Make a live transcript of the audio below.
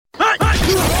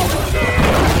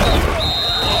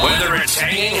It's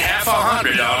hanging half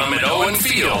 100 on them at Owen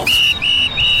Field.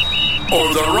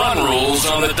 Or the run rules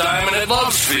on the diamond at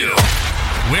Loves Field.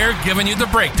 We're giving you the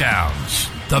breakdowns,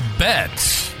 the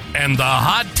bets, and the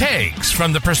hot takes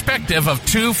from the perspective of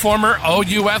two former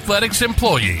OU Athletics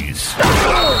employees.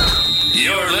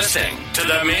 You're listening to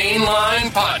the Mainline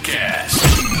Podcast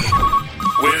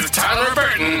with Tyler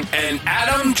Burton and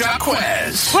Adam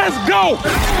Jaquez. Let's go!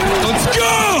 Let's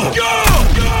go!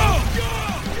 Go!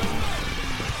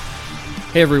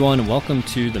 Hey everyone, and welcome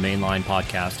to the Mainline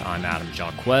Podcast. I'm Adam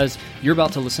Jaquez. You're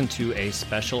about to listen to a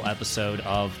special episode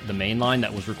of the Mainline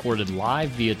that was recorded live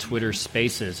via Twitter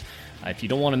Spaces. If you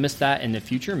don't want to miss that in the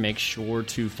future, make sure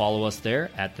to follow us there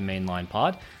at the Mainline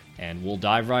Pod, and we'll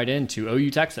dive right into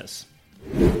OU Texas.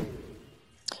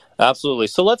 Absolutely.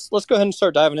 So let's go ahead and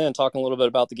start diving in and talking a little bit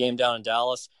about the game down in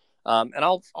Dallas. And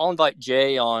I'll invite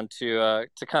Jay on to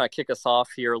kind of kick us off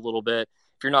here a little bit.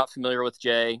 If you're not familiar with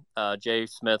Jay, Jay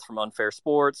Smith from Unfair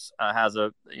Sports has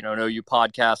an OU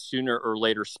podcast, Sooner or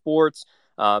Later Sports.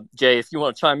 Jay, if you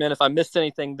want to chime in, if I missed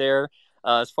anything there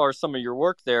as far as some of your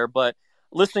work there, but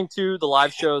listening to the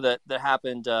live show that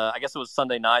happened, I guess it was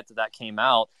Sunday night that came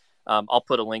out. I'll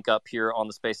put a link up here on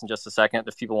the space in just a second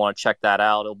if people want to check that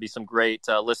out. It'll be some great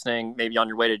listening, maybe on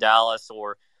your way to Dallas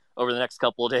or over the next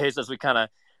couple of days as we kind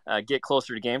of get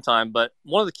closer to game time. But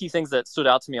one of the key things that stood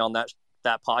out to me on that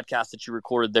podcast that you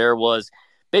recorded there was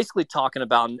basically talking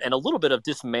about and a little bit of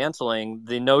dismantling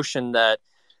the notion that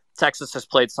Texas has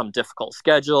played some difficult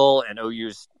schedule and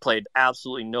OU's played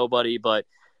absolutely nobody. But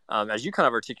as you kind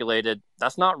of articulated,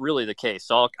 that's not really the case.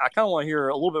 So I kind of want to hear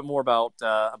a little bit more about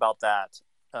that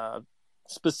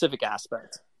specific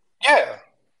aspect.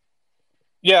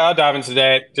 Yeah, I'll dive into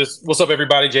that. Just what's up,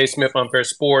 everybody? Jay Smith, Unfair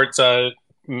Sports.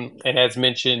 And as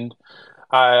mentioned,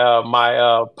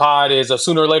 my pod is a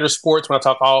Sooner or Later Sports when I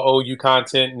talk all OU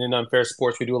content, and in Unfair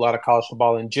Sports, we do a lot of college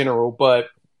football in general. But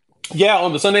yeah,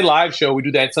 on the Sunday live show, we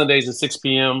do that Sundays at 6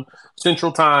 p.m.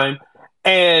 Central Time.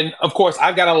 And of course,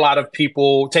 I've got a lot of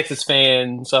people, Texas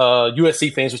fans,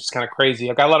 USC fans, which is kind of crazy.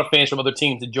 I've got a lot of fans from other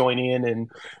teams to join in and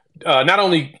not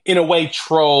only in a way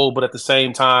troll, but at the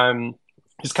same time,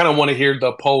 just kind of want to hear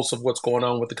the pulse of what's going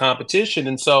on with the competition.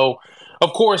 And so,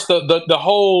 of course, the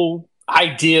whole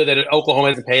idea that Oklahoma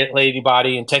hasn't played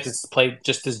anybody and Texas has played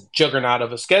just this juggernaut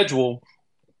of a schedule,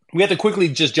 we have to quickly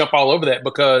just jump all over that,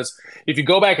 because if you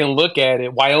go back and look at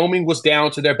it, Wyoming was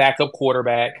down to their backup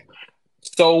quarterback.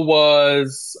 So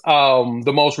was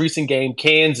the most recent game,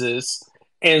 Kansas.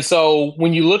 And so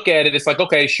when you look at it, it's like,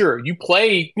 okay, sure, you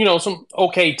play, some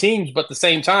okay teams, but at the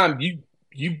same time,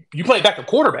 you play backup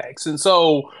quarterbacks. And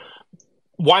so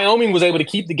Wyoming was able to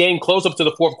keep the game close up to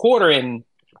the fourth quarter. And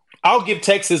I'll give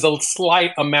Texas a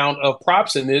slight amount of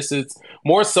props in this. It's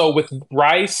more so with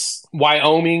Rice,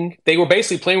 Wyoming. They were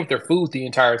basically playing with their food the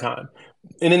entire time.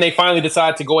 And then they finally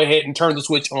decided to go ahead and turn the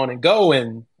switch on and go.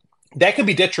 And that could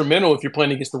be detrimental if you're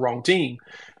playing against the wrong team.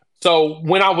 So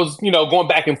when I was, going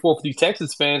back and forth with these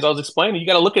Texas fans, I was explaining, you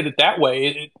got to look at it that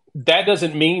way. That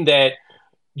doesn't mean that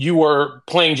you were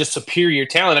playing just superior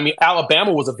talent. I mean,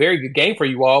 Alabama was a very good game for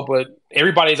you all, but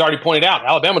everybody has already pointed out,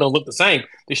 Alabama don't look the same.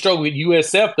 They struggled with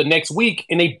USF the next week,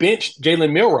 and they benched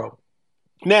Jalen Milroe.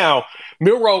 Now,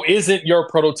 Milroe isn't your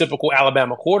prototypical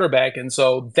Alabama quarterback, and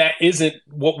so that isn't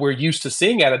what we're used to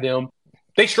seeing out of them.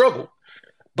 They struggled.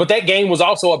 But that game was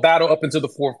also a battle up into the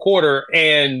fourth quarter,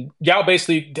 and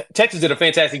Texas did a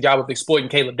fantastic job of exploiting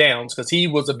Caleb Downs, because he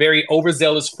was a very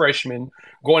overzealous freshman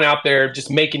going out there, just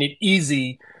making it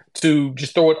easy to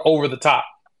just throw it over the top.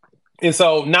 And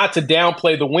so, not to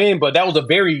downplay the win, but that was a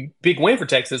very big win for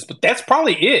Texas, but that's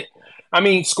probably it. I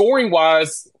mean,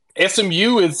 scoring-wise,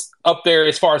 SMU is up there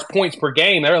as far as points per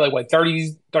game. They're like,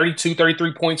 30, 32,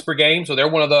 33 points per game, so they're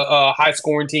one of the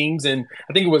high-scoring teams. And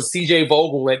I think it was C.J.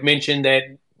 Vogel that mentioned that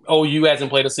OU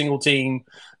hasn't played a single team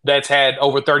that's had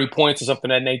over 30 points or something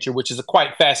of that nature, which is a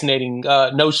quite fascinating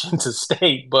notion to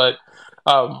state. But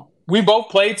we both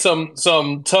played some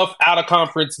tough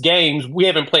out-of-conference games. We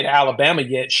haven't played Alabama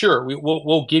yet. Sure,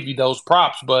 we'll give you those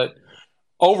props. But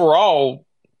overall,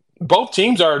 both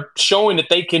teams are showing that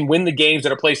they can win the games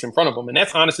that are placed in front of them, and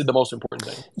that's honestly the most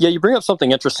important thing. Yeah, you bring up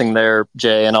something interesting there,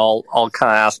 Jay, and I'll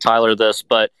kind of ask Tyler this,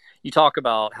 but you talk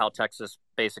about how Texas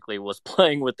basically was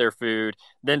playing with their food,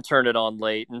 then turned it on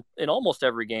late, and in almost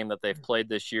every game that they've played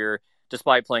this year,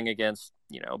 despite playing against,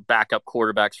 backup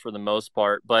quarterbacks for the most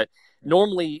part. But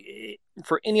normally,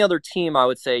 for any other team, I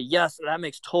would say, yes, that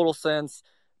makes total sense.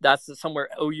 That's somewhere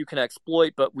OU can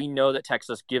exploit, but we know that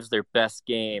Texas gives their best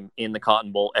game in the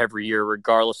Cotton Bowl every year,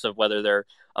 regardless of whether they're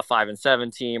a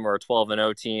 5-7 team or a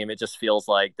 12-0 team. It just feels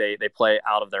like they play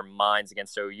out of their minds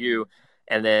against OU,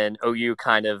 and then OU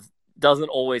kind of doesn't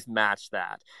always match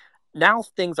that. now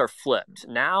things are flipped.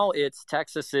 Now it's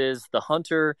Texas is the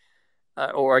hunter,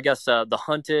 or I guess the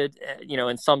hunted,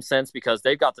 in some sense, because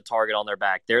they've got the target on their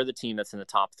back. They're the team that's in the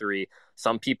top three.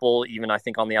 Some people, even I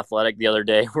think on The Athletic the other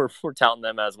day, were touting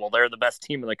them as, well, they're the best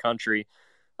team in the country.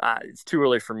 It's too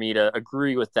early for me to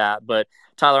agree with that. But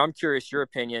Tyler, I'm curious your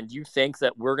opinion. Do you think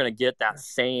that we're going to get that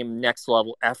same next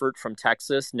level effort from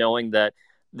Texas, knowing that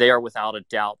they are without a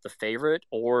doubt the favorite,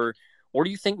 or do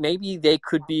you think maybe they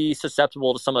could be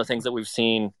susceptible to some of the things that we've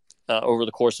seen over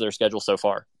the course of their schedule so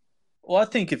far? Well, I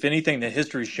think if anything that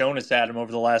history's shown us, Adam,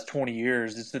 over the last 20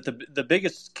 years is that the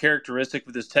biggest characteristic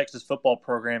with this Texas football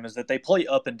program is that they play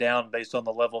up and down based on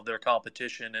the level of their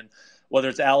competition. And whether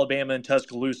it's Alabama and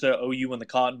Tuscaloosa, OU in the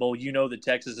Cotton Bowl, that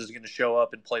Texas is going to show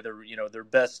up and play their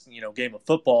best, game of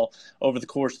football over the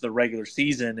course of the regular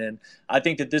season. And I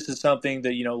think that this is something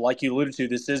that, like you alluded to,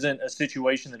 this isn't a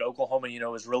situation that Oklahoma,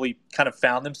 has really kind of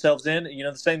found themselves in.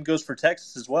 The same goes for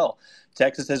Texas as well.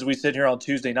 Texas, as we sit here on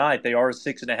Tuesday night, they are a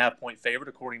 6.5-point favorite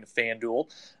according to FanDuel.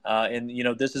 And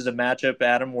this is a matchup,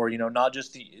 Adam, where, not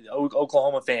just the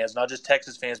Oklahoma fans, not just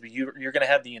Texas fans, but you're going to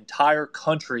have the entire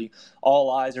country,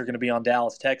 all eyes are going to be on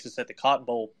Dallas, Texas at the Cotton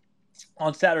Bowl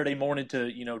on Saturday morning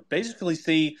to, basically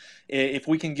see if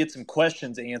we can get some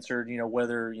questions answered,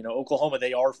 whether, Oklahoma,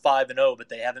 they are 5-0, but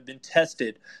they haven't been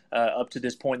tested up to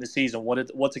this point in the season.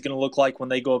 What's it going to look like when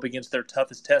they go up against their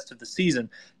toughest test of the season?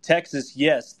 Texas,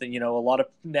 yes, a lot of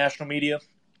national media,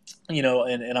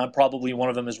 and I'm probably one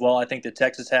of them as well. I think that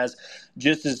Texas has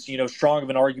just as, strong of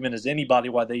an argument as anybody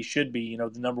why they should be,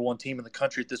 the number one team in the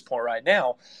country at this point right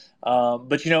now.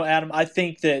 But, Adam, I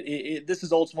think that this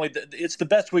is ultimately it's the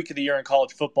best week of the year in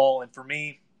college football. And for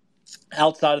me,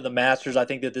 outside of the Masters, I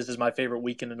think that this is my favorite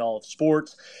weekend in all of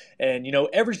sports. And,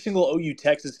 every single OU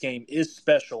Texas game is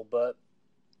special, but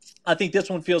I think this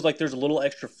one feels like there's a little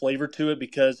extra flavor to it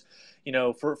because,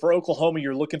 for Oklahoma,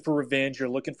 you're looking for revenge, you're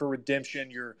looking for redemption,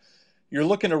 you're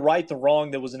looking to right the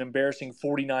wrong that was an embarrassing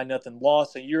 49-0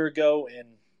 loss a year ago.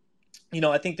 And,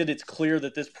 I think that it's clear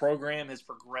that this program has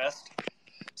progressed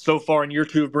so far in year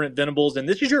two of Brent Venables. And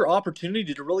this is your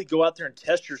opportunity to really go out there and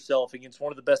test yourself against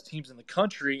one of the best teams in the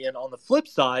country. And on the flip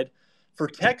side, for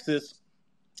Texas,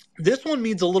 this one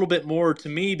means a little bit more to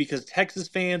me because Texas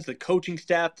fans, the coaching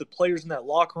staff, the players in that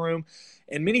locker room,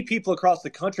 and many people across the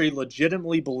country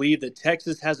legitimately believe that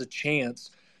Texas has a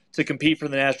chance to compete for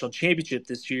the national championship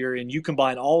this year. And you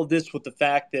combine all of this with the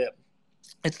fact that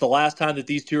it's the last time that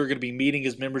these two are going to be meeting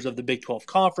as members of the Big 12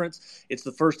 Conference. It's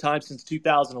the first time since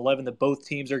 2011 that both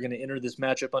teams are going to enter this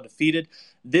matchup undefeated.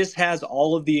 This has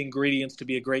all of the ingredients to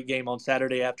be a great game on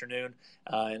Saturday afternoon,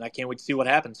 and I can't wait to see what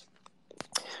happens.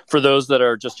 For those that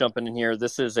are just jumping in here,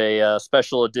 this is a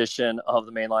special edition of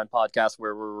the Mainline Podcast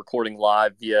where we're recording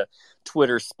live via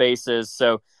Twitter Spaces.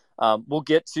 So we'll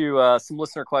get to some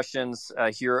listener questions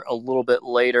here a little bit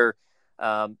later.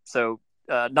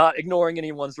 Not ignoring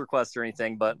anyone's request or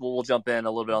anything, but we'll jump in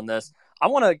a little bit on this. I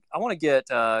want to get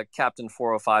Captain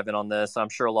 405 in on this. I'm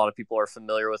sure a lot of people are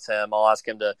familiar with him. I'll ask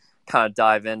him to kind of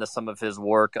dive into some of his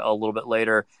work a little bit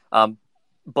later.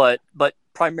 But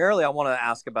primarily, I want to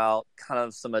ask about kind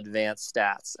of some advanced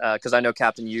stats because I know,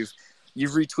 Captain, you've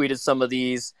retweeted some of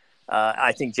these.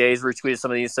 I think Jay's retweeted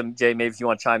some of these. Jay, maybe if you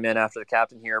want to chime in after the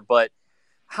captain here, but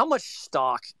how much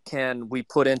stock can we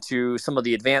put into some of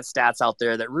the advanced stats out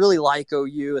there that really like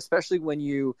OU, especially when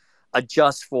you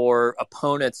adjust for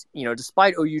opponents?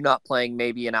 Despite OU not playing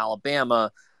maybe in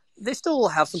Alabama, they still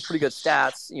have some pretty good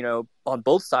stats, on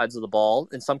both sides of the ball,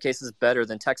 in some cases better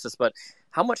than Texas. But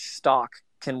how much stock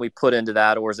can we put into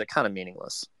that, or is it kind of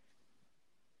meaningless?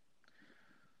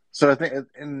 So I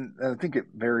think it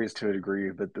varies to a degree,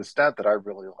 but the stat that I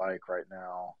really like right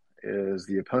now is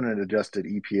the opponent adjusted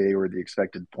EPA, or the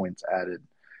expected points added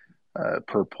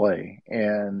per play.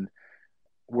 And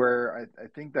where I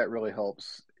think that really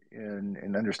helps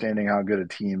in understanding how good a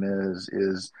team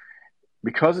is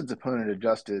because it's opponent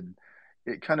adjusted,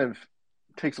 it kind of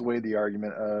takes away the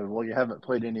argument of, well, you haven't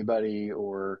played anybody,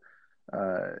 or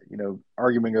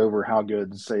arguing over how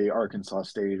good, say, Arkansas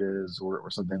State is, or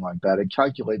something like that. It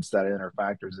calculates that in or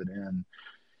factors it in.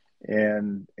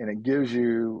 And it gives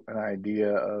you an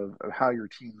idea of how your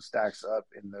team stacks up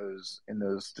in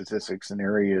those statistics and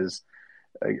areas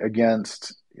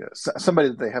against somebody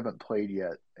that they haven't played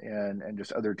yet, and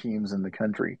just other teams in the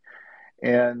country.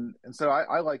 And so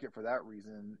I like it for that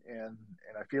reason, and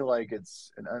I feel like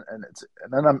it's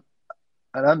an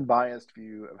unbiased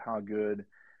view of how good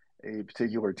a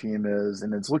particular team is,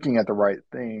 and it's looking at the right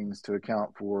things to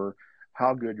account for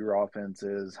how good your offense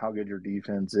is, how good your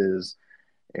defense is,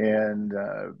 and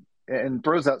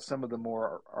throws out some of the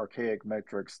more archaic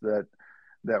metrics that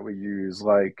that we use,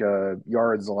 like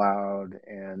yards allowed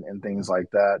and things like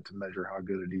that to measure how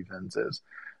good a defense is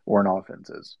or an offense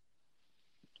is.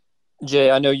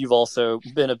 Jay, I know you've also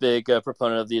been a big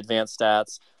proponent of the advanced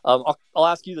stats. I'll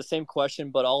ask you the same question,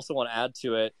 but I also want to add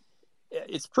to it.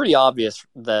 It's pretty obvious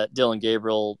that Dillon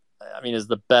Gabriel, is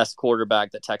the best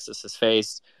quarterback that Texas has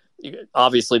faced.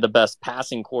 Obviously, the best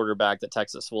passing quarterback that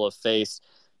Texas will have faced.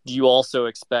 Do you also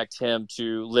expect him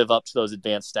to live up to those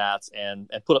advanced stats and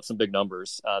put up some big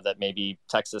numbers that maybe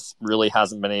Texas really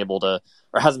hasn't been able to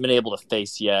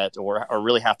face yet or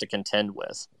really have to contend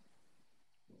with?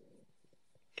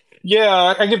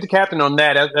 Yeah, I give the captain on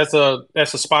that. That's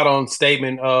a spot on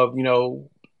statement of,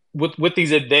 with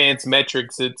these advanced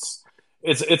metrics,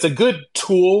 it's a good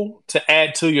tool to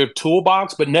add to your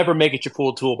toolbox, but never make it your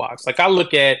full toolbox. Like I'll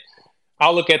look at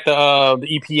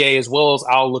the EPA as well as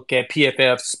I'll look at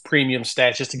PFF's premium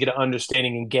stats just to get an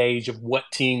understanding and gauge of what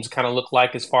teams kind of look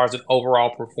like as far as an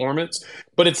overall performance.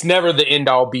 But it's never the end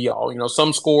all be all.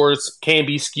 Some scores can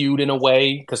be skewed in a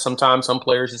way because sometimes some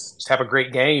players just have a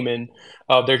great game and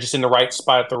they're just in the right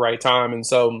spot at the right time. And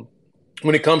so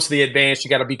when it comes to the advanced, you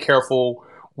got to be careful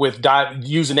with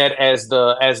using that as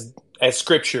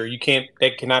scripture.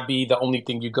 That cannot be the only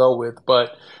thing you go with.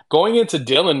 But going into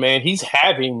Dillon, man, he's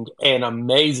having an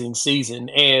amazing season.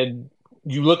 And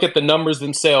you look at the numbers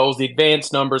themselves, the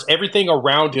advanced numbers, everything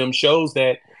around him shows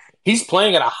that he's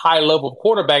playing at a high level of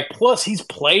quarterback. Plus, he's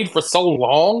played for so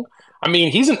long.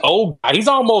 He's an old guy. He's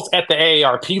almost at the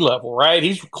AARP level, right?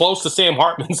 He's close to Sam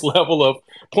Hartman's level of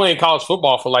playing college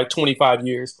football for like 25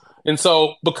 years. And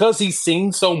so because he's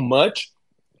seen so much,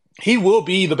 he will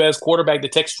be the best quarterback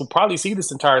that Texas will probably see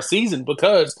this entire season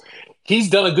because he's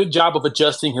done a good job of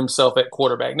adjusting himself at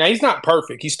quarterback. Now, he's not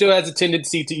perfect. He still has a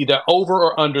tendency to either over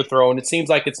or underthrow, and it seems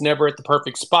like it's never at the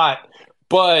perfect spot.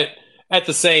 But at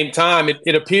the same time,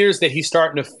 it appears that he's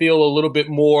starting to feel a little bit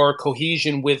more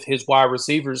cohesion with his wide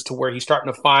receivers to where he's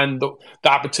starting to find the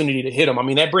opportunity to hit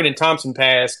them. That Brennan Thompson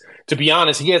pass, to be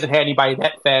honest, he hasn't had anybody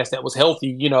that fast that was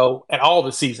healthy, at all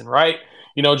this season, right?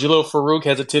 Jalil Farouk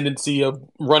has a tendency of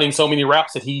running so many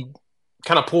routes that he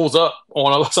kind of pulls up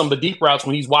on some of the deep routes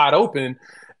when he's wide open.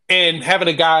 And having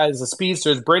a guy as a speedster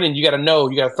as Brennan, you got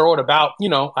to throw it about,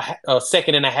 a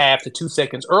second and a half to 2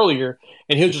 seconds earlier,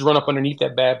 and he'll just run up underneath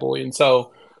that bad boy. And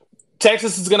so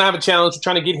Texas is going to have a challenge of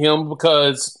trying to get him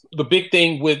because the big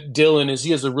thing with Dillon is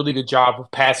he does a really good job of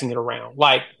passing it around.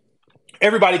 Like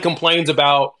everybody complains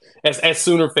about, as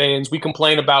Sooner fans, we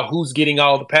complain about who's getting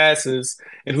all the passes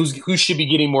and who should be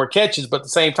getting more catches. But at the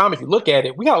same time, if you look at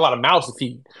it, we got a lot of mouths to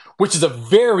feed, which is a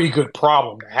very good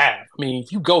problem to have.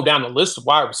 If you go down the list of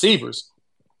wide receivers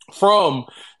from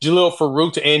Jalil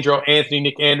Farouk to Andrew Anthony,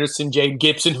 Nick Anderson, Jay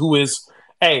Gibson, who is,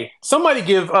 hey, somebody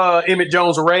give Emmett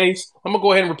Jones a raise. I'm going to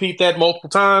go ahead and repeat that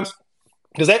multiple times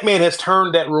because that man has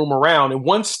turned that room around. And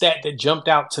one stat that jumped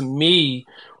out to me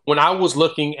when I was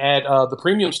looking at the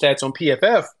premium stats on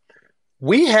PFF,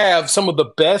 we have some of the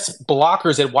best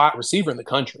blockers at wide receiver in the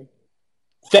country.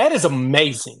 That is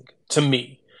amazing to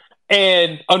me.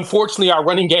 And unfortunately, our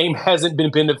running game hasn't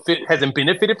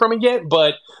benefited from it yet.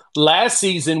 But last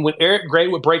season, when Eric Gray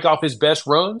would break off his best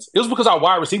runs, it was because our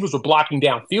wide receivers were blocking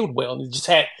downfield well.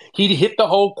 And he'd hit the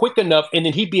hole quick enough, and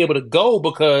then he'd be able to go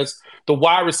because the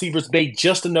wide receivers made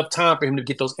just enough time for him to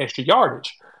get those extra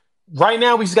yardage. Right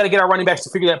now, we just got to get our running backs to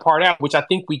figure that part out, which I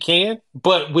think we can.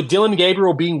 But with Dillon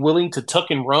Gabriel being willing to tuck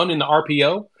and run in the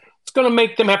RPO, it's going to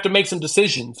make them have to make some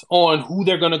decisions on who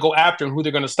they're going to go after and who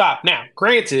they're going to stop. Now,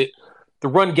 granted, the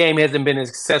run game hasn't been as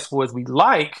successful as we'd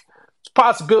like. It's a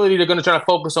possibility they're going to try to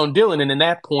focus on Dillon, and in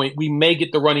that point, we may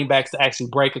get the running backs to actually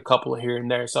break a couple of here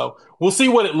and there. So we'll see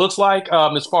what it looks like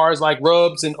as far as like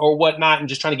rubs or whatnot and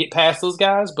just trying to get past those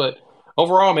guys. But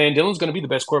overall, man, Dillon's going to be the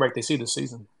best quarterback they see this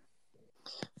season.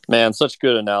 Man, such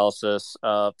good analysis.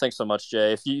 Thanks so much,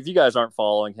 Jay. If you guys aren't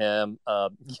following him,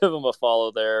 give him a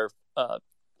follow there.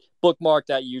 Bookmark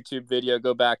that YouTube video.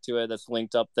 Go back to it. That's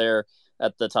linked up there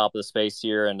at the top of the space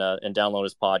here, and download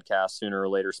his podcast, Sooner or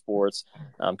Later Sports,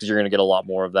 because you're going to get a lot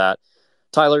more of that.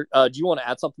 Tyler, do you want to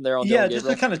add something there on Dillon Gabriel?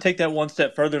 Just to kind of take that one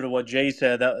step further to what Jay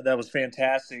said, that was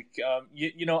fantastic.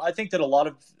 I think that a lot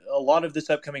of this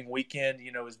upcoming weekend,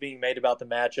 is being made about the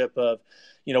matchup of,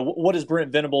 what is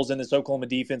Brent Venables and this Oklahoma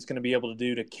defense going to be able to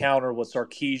do to counter what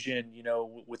Sarkisian,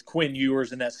 with Quinn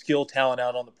Ewers and that skill talent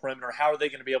out on the perimeter. How are they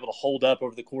going to be able to hold up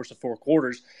over the course of 4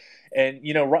 quarters? And,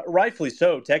 rightfully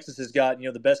so, Texas has got,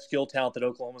 the best skill talent that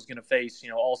Oklahoma's going to face,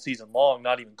 all season long,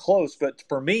 not even close. But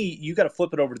for me, you got to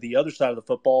flip it over to the other side of the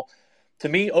football. To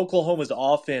me, Oklahoma's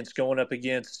offense going up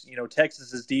against,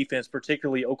 Texas's defense,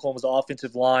 particularly Oklahoma's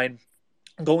offensive line,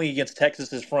 going against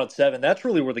Texas's front seven, that's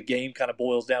really where the game kind of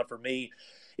boils down for me.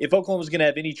 if Oklahoma's going to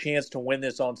have any chance to win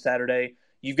this on Saturday,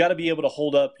 you've got to be able to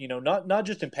hold up, not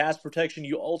just in pass protection.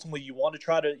 You want to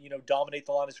try to, dominate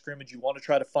the line of scrimmage. You want to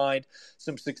try to find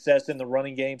some success in the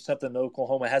running game, something that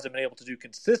Oklahoma hasn't been able to do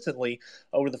consistently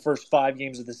over the first 5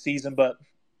 games of the season. But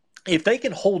if they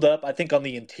can hold up, I think on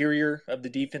the interior of the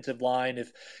defensive line,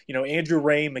 if, Andrew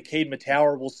Rain, McCade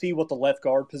Mattower, we'll see what the left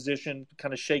guard position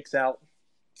kind of shakes out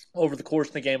over the course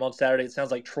of the game on Saturday. It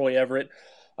sounds like Troy Everett,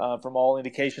 from all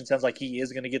indications, sounds like he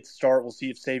is going to get the start. We'll see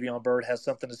if Savion Byrd has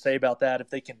something to say about that, if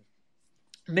they can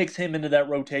mix him into that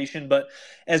rotation. But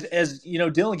as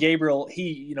Dillon Gabriel,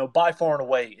 he, by far and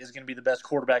away is going to be the best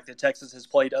quarterback that Texas has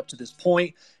played up to this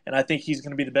point. And I think he's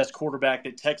going to be the best quarterback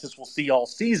that Texas will see all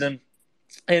season.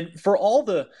 And for all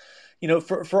the,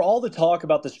 for all the talk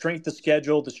about the strength of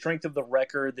schedule, the strength of the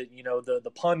record that,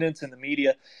 the pundits and the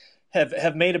media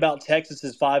have made about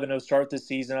Texas's 5-0 start this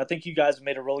season, I think you guys have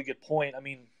made a really good point. I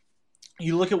mean,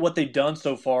 you look at what they've done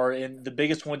so far in the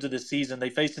biggest wins of the season. They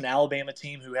faced an Alabama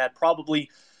team who had probably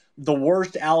the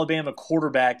worst Alabama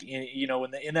quarterback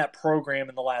in that program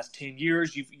in the last 10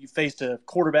 years. You faced a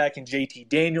quarterback in JT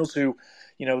Daniels who,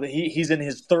 he's in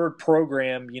his 3rd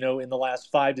program, in the last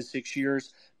 5 to 6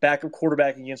 years. Backup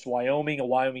quarterback against Wyoming, a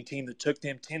Wyoming team that took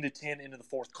them 10-10 into the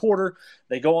 4th quarter.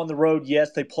 They go on the road.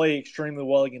 Yes, they play extremely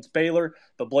well against Baylor,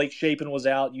 but Blake Shapen was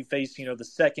out. You faced, the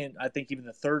second, I think even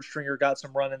the 3rd stringer got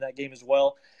some run in that game as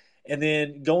well. And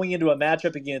then going into a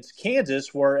matchup against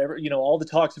Kansas where, all the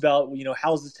talks about,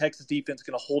 how's the Texas defense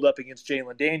going to hold up against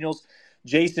Jalen Daniels.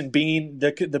 Jason Bean,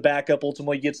 the backup,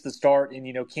 ultimately gets the start,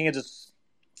 and, Kansas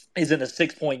is in a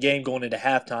 6-point game going into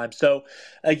halftime. So,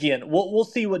 again, we'll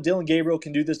see what Dillon Gabriel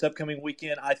can do this upcoming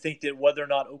weekend. I think that whether or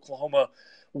not Oklahoma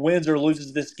wins or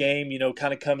loses this game,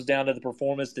 kind of comes down to the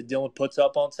performance that Dillon puts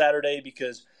up on Saturday,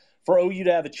 because for OU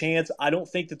to have a chance, I don't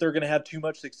think that they're going to have too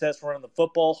much success running the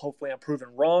football. Hopefully I'm proven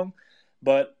wrong.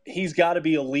 But he's got to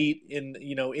be elite in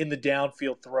the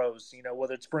downfield throws,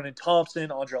 whether it's Brennan Thompson,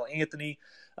 Andrell Anthony,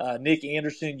 Nick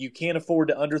Anderson. You can't afford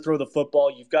to underthrow the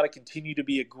football. You've got to continue to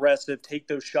be aggressive, take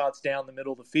those shots down the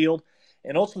middle of the field,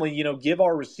 and ultimately, give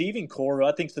our receiving core, who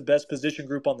I think is the best position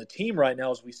group on the team right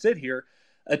now as we sit here,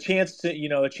 a chance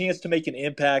to make an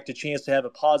impact, a chance to have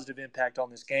a positive impact on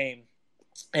this game.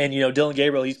 And, Dillon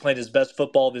Gabriel, he's playing his best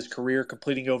football of his career,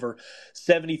 completing over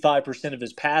 75% of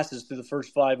his passes through the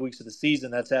first 5 weeks of the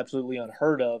season. That's absolutely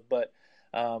unheard of. But,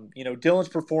 Dillon's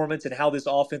performance and how this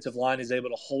offensive line is able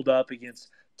to hold up against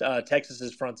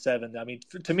Texas's front seven, I mean,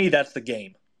 to me, that's the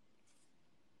game.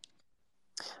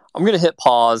 I'm going to hit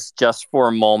pause just for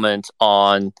a moment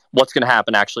on what's going to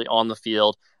happen actually on the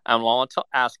field. And I want to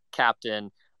ask Captain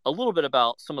a little bit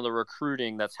about some of the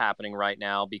recruiting that's happening right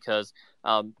now, because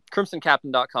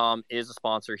CrimsonCaptain.com is a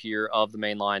sponsor here of the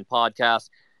Mainline podcast.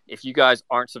 If you guys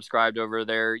aren't subscribed over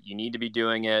there, you need to be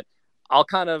doing it. I'll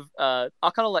kind of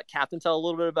let Captain tell a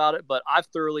little bit about it, but I've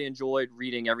thoroughly enjoyed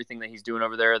reading everything that he's doing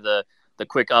over there. The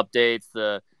quick updates,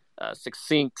 the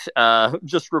succinct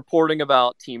just reporting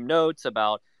about team notes,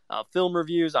 about film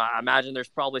reviews. I imagine there's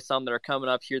probably some that are coming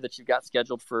up here that you've got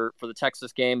scheduled for the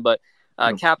Texas game, but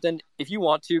Captain, if you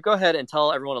want to, go ahead and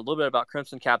tell everyone a little bit about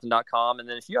CrimsonCaptain.com. And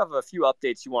then if you have a few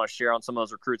updates you want to share on some of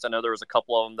those recruits, I know there was a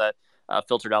couple of them that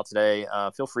filtered out today.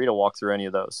 Feel free to walk through any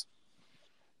of those.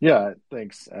 Yeah,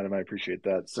 thanks, Adam. I appreciate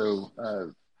that. So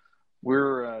we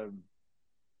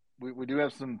do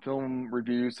have some film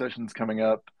review sessions coming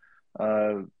up.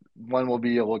 One will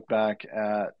be a look back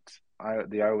at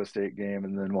the Iowa State game,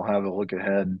 and then we'll have a look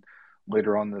ahead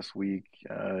later on this week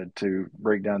to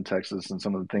break down Texas and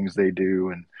some of the things they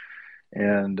do,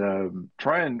 and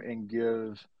try and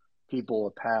give people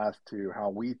a path to how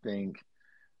we think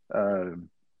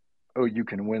you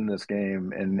can win this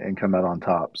game and come out on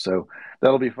top. So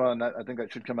that'll be fun. I think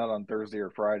that should come out on Thursday or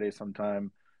Friday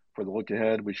sometime for the look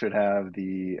ahead. We should have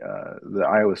the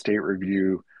Iowa State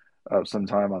review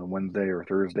sometime on Wednesday or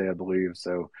Thursday, I believe.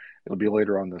 So it'll be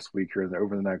later on this week here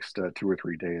over the next 2 or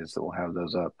 3 days that we'll have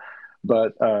those up.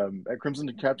 But at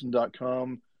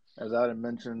CrimsonCaptain.com, as Adam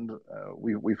mentioned,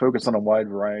 we focus on a wide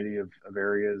variety of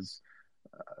areas,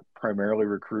 primarily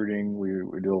recruiting.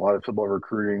 We do a lot of football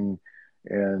recruiting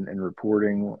and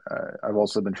reporting. I've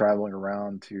also been traveling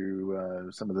around to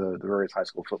some of the various high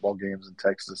school football games in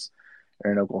Texas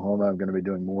and Oklahoma. I'm going to be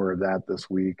doing more of that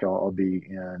this week. I'll be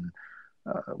in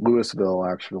Louisville,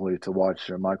 actually, to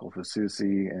watch Michael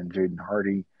Fasusi and Jaden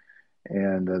Hardy.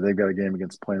 And they've got a game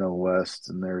against Plano West,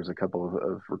 and there's a couple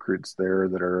of recruits there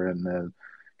that are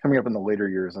coming up in the later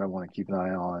years, and I want to keep an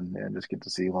eye on and just get to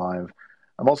see live.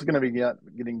 I'm also going to be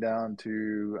getting down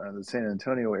to the San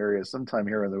Antonio area sometime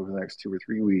here over the next 2 or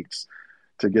 3 weeks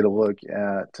to get a look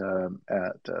at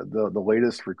the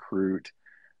latest recruit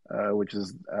which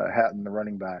is Hatton, the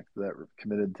running back that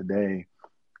committed today,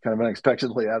 kind of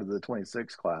unexpectedly out of the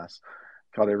 26 class.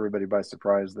 Caught everybody by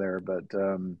surprise there, but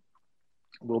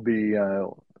we'll be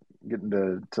getting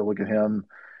to look at him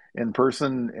in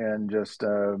person and just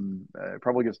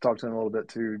probably get to talk to him a little bit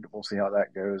too. We'll see how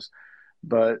that goes.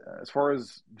 But as far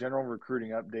as general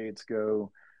recruiting updates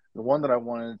go, the one that I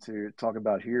wanted to talk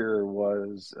about here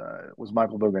was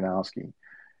Michael Boganowski.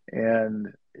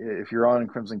 And if you're on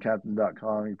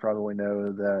crimsoncaptain.com, you probably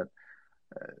know that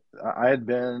I had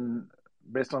been,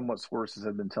 based on what sources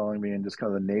had been telling me and just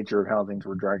kind of the nature of how things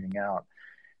were dragging out,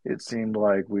 it seemed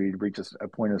like we'd reached a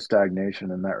point of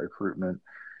stagnation in that recruitment.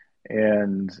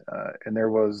 And there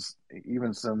was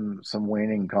even some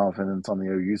waning confidence on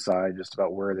the OU side just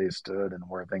about where they stood and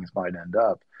where things might end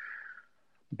up.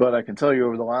 But I can tell you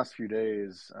over the last few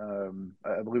days,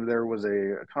 I believe there was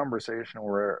a conversation,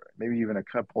 or maybe even a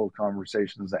couple of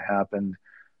conversations that happened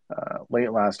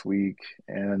late last week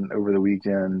and over the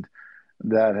weekend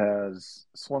that has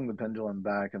swung the pendulum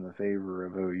back in the favor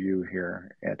of OU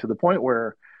here, and to the point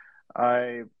where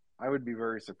I would be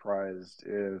very surprised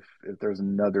if there's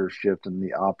another shift in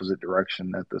the opposite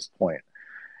direction at this point.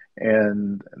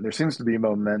 And there seems to be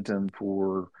momentum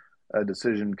for a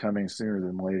decision coming sooner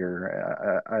than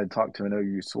later. I had talked to an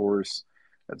OU source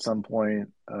at some point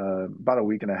about a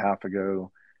week and a half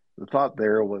ago. The thought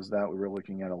there was that we were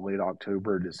looking at a late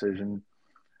October decision,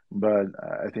 but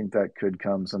I think that could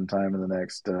come sometime in the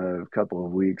next couple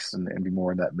of weeks and be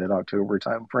more in that mid-October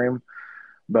time frame.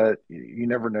 But you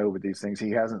never know with these things.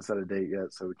 He hasn't set a date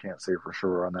yet, so we can't say for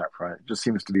sure on that front. It just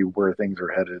seems to be where things are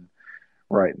headed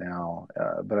right now.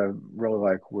 But I really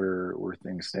like where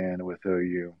things stand with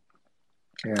OU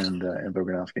and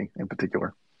Boganowski in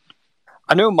particular.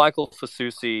 I know Michael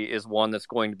Fasusi is one that's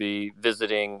going to be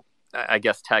visiting, I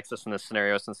guess, Texas in this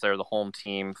scenario, since they're the home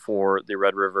team for the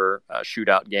Red River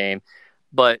shootout game.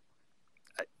 But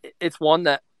it's one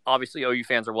that obviously OU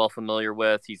fans are well familiar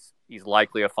with. He's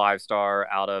likely a 5-star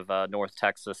out of North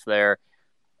Texas there.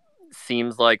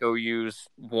 Seems like OU's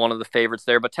one of the favorites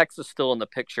there, but Texas still in the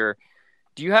picture.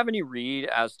 Do you have any read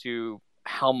as to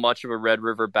how much of a Red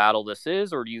River battle this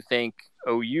is, or do you think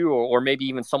OU or maybe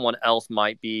even someone else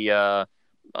might be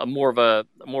more of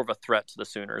a threat to the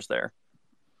Sooners there?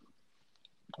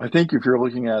 I think if you're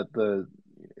looking at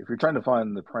if you're trying to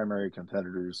find the primary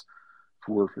competitors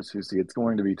for Fasusi, it's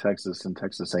going to be Texas and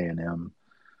Texas A&M.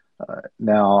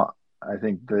 Now, I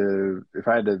think if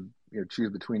I had to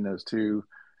choose between those two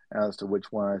as to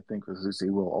which one I think Fasusi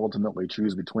will ultimately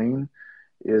choose between,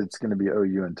 it's going to be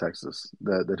OU and Texas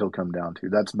that he'll come down to.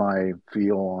 That's my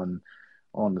feel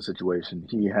on the situation.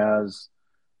 He has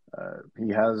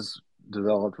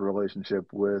developed a relationship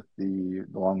with the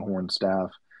Longhorn staff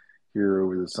here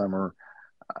over the summer.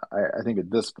 I think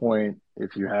at this point,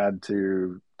 if you had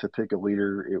to pick a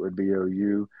leader, it would be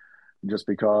OU, just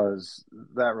because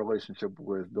that relationship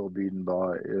with Bill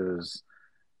Biedenbaugh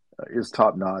is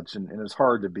top notch and is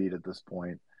hard to beat at this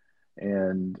point.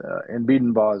 And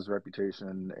Biedenbaugh's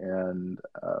reputation and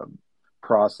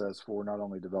process for not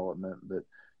only development, but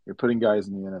putting guys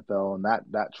in the NFL, and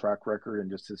that track record and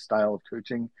just his style of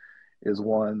coaching is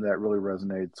one that really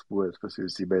resonates with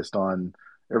Fasusi based on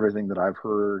everything that I've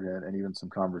heard and even some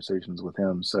conversations with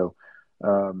him. So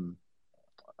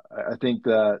I think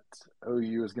that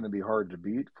OU is going to be hard to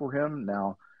beat for him.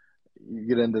 Now, you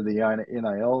get into the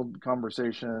NIL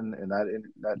conversation, and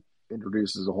that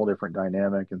introduces a whole different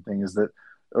dynamic and things that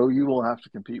OU will have to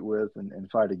compete with and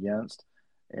fight against.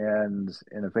 And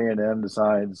if A&M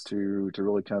decides to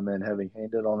really come in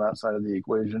heavy-handed on that side of the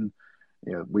equation,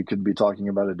 we could be talking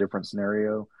about a different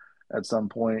scenario at some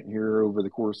point here over the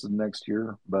course of the next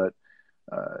year. But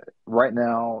right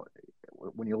now,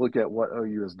 when you look at what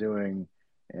OU is doing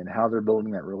and how they're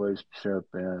building that relationship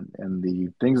and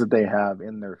the things that they have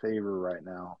in their favor right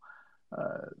now,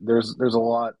 there's a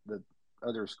lot that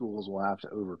other schools will have to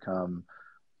overcome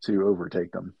to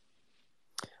overtake them.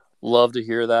 Love to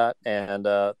hear that. And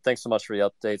thanks so much for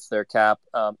the updates there, Cap.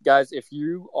 Guys, if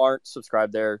you aren't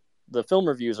subscribed there, the film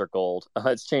reviews are gold.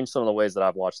 It's changed some of the ways that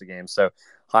I've watched the game. So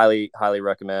highly, highly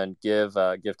recommend. Give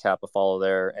Cap a follow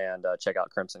there and check out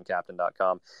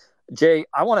crimsoncaptain.com. Jay,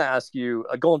 I want to ask you,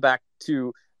 going back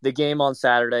to the game on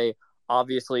Saturday,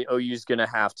 obviously OU's going to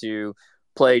have to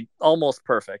play almost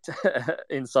perfect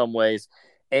in some ways.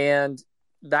 And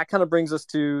that kind of brings us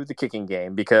to the kicking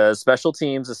game, because special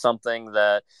teams is something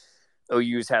that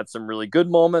OU's had some really good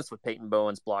moments with Peyton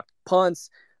Bowen's blocked punts,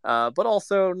 but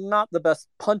also not the best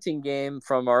punting game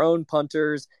from our own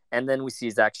punters. And then we see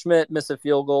Zach Schmidt miss a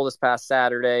field goal this past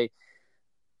Saturday.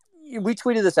 We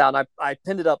tweeted this out, and I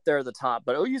pinned it up there at the top,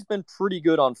 but OU's been pretty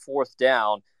good on fourth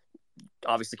down.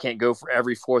 obviously can't go for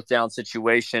every fourth down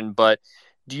situation, but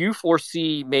do you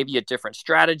foresee maybe a different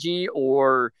strategy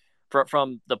or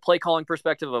from the play calling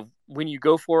perspective of when you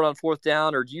go for it on fourth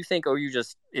down, or do you think OU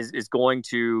just is going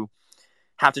to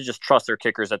have to just trust their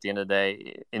kickers at the end of the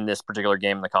day in this particular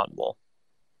game in the Cotton Bowl?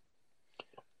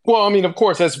 Well, I mean, of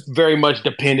course, that's very much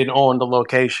dependent on the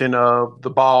location of the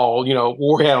ball, where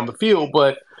we're at on the field.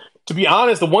 But to be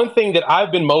honest, the one thing that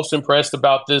I've been most impressed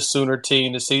about this Sooner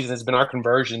team this season has been our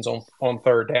conversions on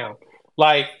third down.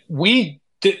 Like,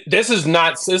 this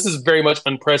is very much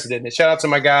unprecedented. Shout out to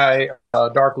my guy,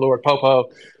 Dark Lord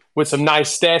Popo, with some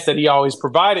nice stats that he always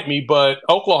provided me. But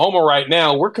Oklahoma right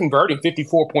now, we're converting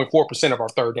 54.4% of our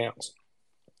third downs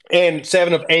and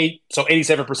 7 of 8, so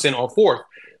 87% on fourth.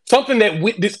 Something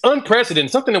this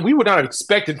unprecedented, something that we would not have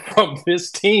expected from this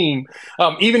team,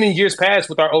 even in years past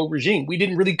with our old regime. We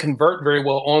didn't really convert very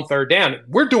well on third down.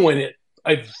 We're doing it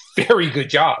a very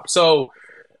good job. So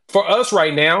for us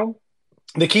right now,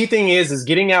 the key thing is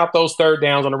getting out those third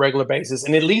downs on a regular basis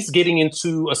and at least getting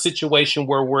into a situation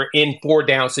where we're in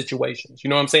 4-down situations. You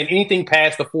know what I'm saying? Anything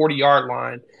past the 40-yard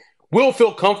line, we'll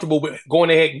feel comfortable with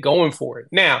going ahead and going for it.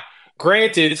 Now,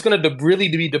 granted, it's going to really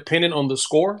be dependent on the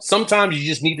score. Sometimes you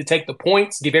just need to take the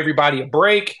points, give everybody a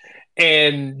break,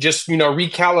 and just,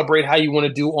 recalibrate how you want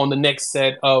to do on the next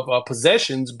set of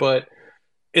possessions. But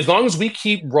as long as we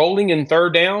keep rolling in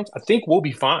third downs, I think we'll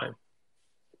be fine.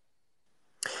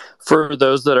 For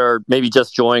those that are maybe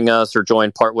just joining us or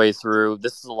joined partway through,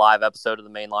 this is a live episode of the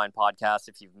Mainline Podcast.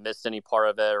 If you've missed any part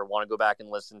of it or want to go back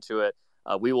and listen to it,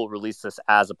 we will release this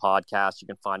as a podcast. You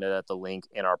can find it at the link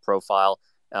in our profile.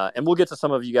 And we'll get to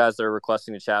some of you guys that are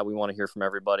requesting to chat. We want to hear from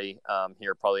everybody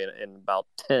here probably in about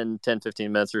 10,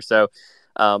 15 minutes or so.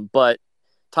 But,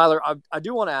 Tyler, I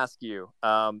do want to ask you,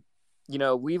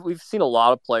 we've seen a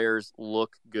lot of players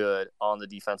look good on the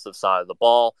defensive side of the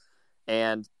ball.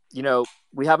 And,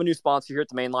 we have a new sponsor here at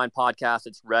the Mainline Podcast.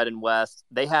 It's Red and West.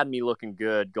 They had me looking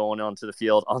good going onto the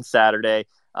field on Saturday.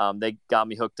 They got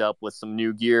me hooked up with some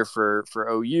new gear for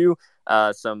OU,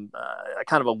 some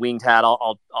kind of a winged hat.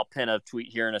 I'll pin a tweet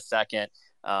here in a second.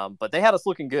 But they had us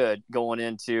looking good going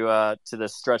into to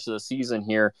this stretch of the season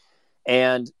here.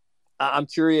 And I'm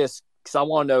curious because I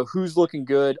want to know who's looking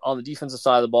good on the defensive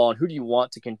side of the ball and who do you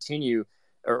want to continue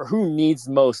or who needs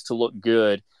most to look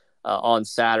good on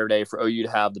Saturday for OU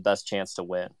to have the best chance to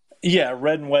win. Yeah,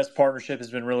 Red and West partnership has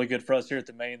been really good for us here at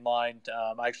the Mainline.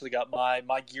 I actually got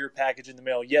my gear package in the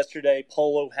mail yesterday.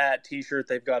 Polo, hat, T-shirt,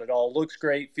 they've got it all. Looks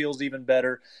great, feels even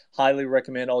better. Highly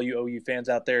recommend all you OU fans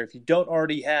out there. If you don't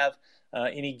already have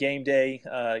any game day,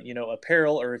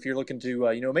 apparel, or if you're looking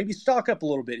to, maybe stock up a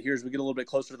little bit here as we get a little bit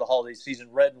closer to the holiday season,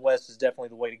 Red and West is definitely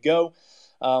the way to go.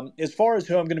 As far as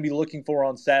who I'm going to be looking for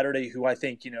on Saturday, who I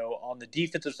think, on the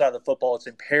defensive side of the football, it's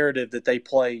imperative that they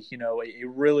play, a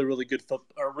really, really good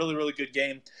really, really good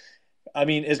game. I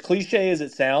mean, as cliche as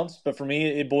it sounds, but for me,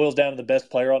 it boils down to the best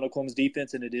player on Oklahoma's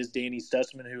defense, and it is Danny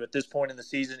Stutsman, who at this point in the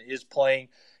season is playing,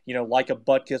 like a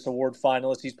Butkus Award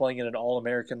finalist. He's playing at an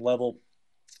All-American level.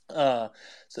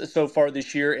 So far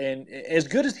this year, and as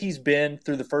good as he's been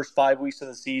through the first 5 weeks of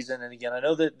the season, and again, I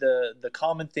know that the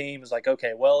common theme is like,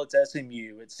 okay, well, it's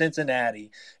SMU, it's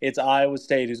Cincinnati, it's Iowa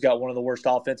State, who's got one of the worst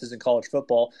offenses in college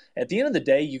football. At the end of the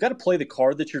day, you got to play the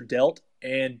card that you're dealt.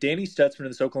 And Danny Stutsman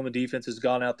and this Oklahoma defense has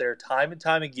gone out there time and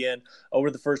time again over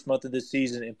the first month of this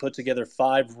season and put together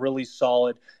 5 really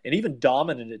solid and even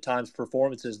dominant at times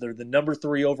performances. They're the number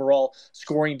 3 overall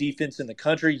scoring defense in the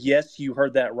country. Yes, you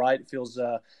heard that right. It feels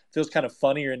kind of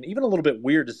funnier and even a little bit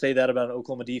weird to say that about an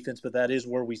Oklahoma defense, but that is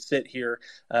where we sit here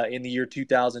in the year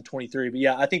 2023. But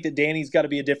yeah, I think that Danny's got to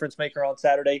be a difference maker on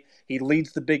Saturday. He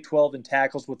leads the Big 12 in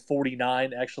tackles with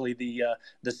 49. Actually,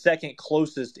 the second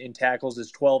closest in tackles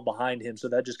is 12 behind him. So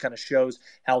that just kind of shows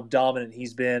how dominant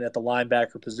he's been at the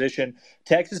linebacker position.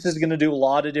 Texas is going to do a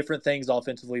lot of different things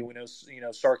offensively. We know,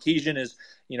 Sarkisian is,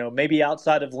 maybe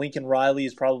outside of Lincoln Riley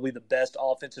is probably the best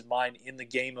offensive mind in the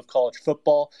game of college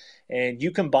football. And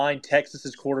you combine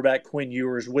Texas's quarterback Quinn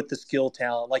Ewers with the skill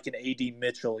talent like an A.D.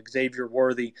 Mitchell, Xavier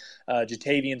Worthy,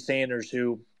 Jatavian Sanders,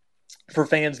 who for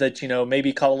fans that,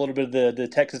 maybe caught a little bit of the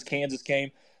Texas-Kansas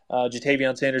game,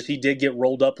 Jatavian Sanders, he did get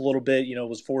rolled up a little bit,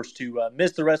 was forced to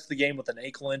miss the rest of the game with an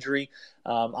ankle injury.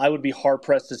 I would be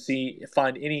hard-pressed to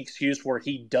find any excuse where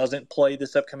he doesn't play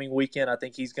this upcoming weekend. I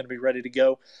think he's going to be ready to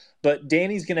go. But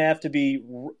Danny's going to have to be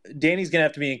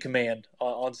in command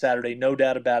on Saturday, no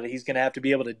doubt about it. He's going to have to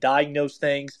be able to diagnose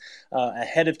things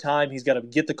ahead of time. He's got to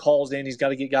get the calls in. He's got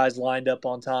to get guys lined up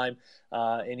on time.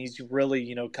 And he's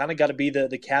really, kind of got to be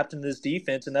the captain of this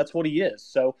defense, and that's what he is.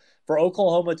 So for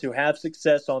Oklahoma to have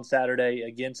success on Saturday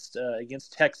against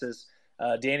Texas,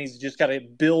 Danny's just got to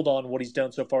build on what he's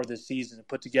done so far this season and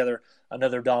put together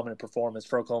another dominant performance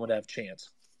for Oklahoma to have a chance.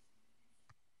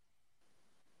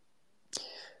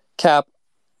 Cap,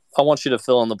 I want you to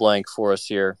fill in the blank for us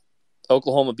here.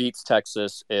 Oklahoma beats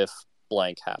Texas if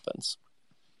blank happens.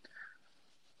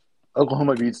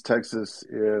 Oklahoma beats Texas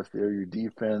if the OU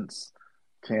defense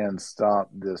can stop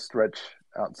the stretch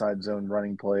outside zone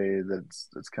running play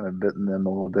that's kind of bitten them a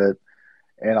little bit.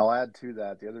 And I'll add to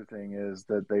that, the other thing is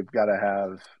that they've got to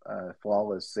have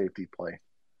flawless safety play.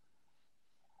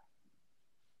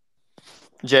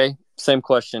 Jay, same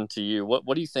question to you.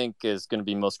 What do you think is going to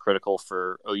be most critical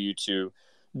for OU to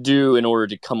do in order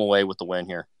to come away with the win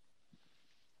here?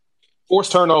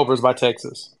 Forced turnovers by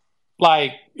Texas.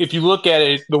 Like, if you look at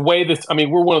it, the way this, I mean,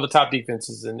 we're one of the top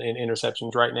defenses in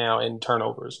interceptions right now in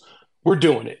turnovers. We're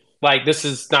doing it. Like, this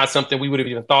is not something we would have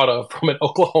even thought of from an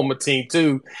Oklahoma team,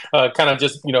 too. Kind of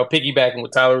just, piggybacking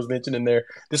what Tyler was mentioning there.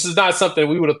 This is not something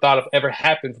we would have thought of ever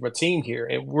happened from a team here.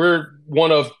 And we're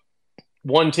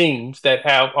one teams that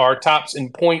have our tops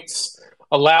in points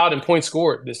allowed and points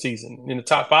scored this season in the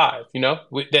top 5.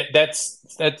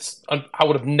 That's I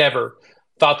would have never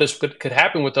thought this could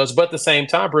happen with us. But at the same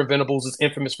time, Brent Venables is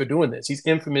infamous for doing this. He's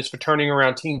infamous for turning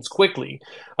around teams quickly.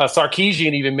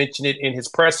 Sarkisian even mentioned it in his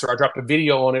presser. I dropped a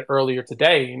video on it earlier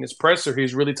today. In his presser,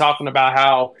 he's really talking about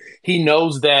how he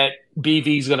knows that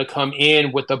BV is going to come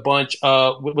in with a bunch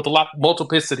with a lot of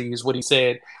multiplicity is what he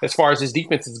said as far as his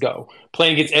defenses go.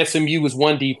 Playing against SMU is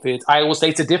one defense. Iowa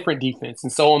State's a different defense.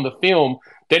 And so on the film,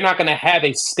 they're not going to have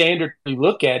a standard to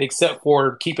look at except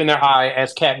for keeping their eye,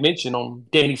 as Kat mentioned, on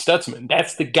Danny Stutzman.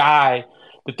 That's the guy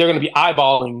that they're going to be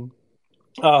eyeballing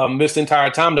this entire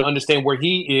time to understand where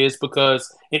he is,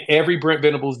 because in every Brent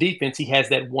Venables defense, he has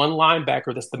that one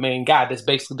linebacker that's the main guy. That's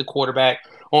basically the quarterback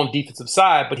on the defensive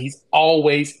side, but he's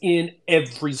always in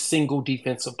every single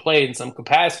defensive play in some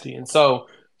capacity. And so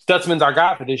Stutzman's our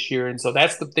guy for this year. And so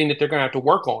that's the thing that they're going to have to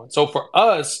work on. So for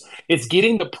us, it's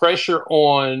getting the pressure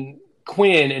on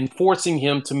Quinn and forcing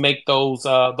him to make those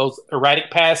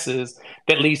erratic passes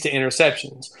that leads to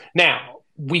interceptions. Now,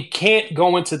 we can't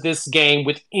go into this game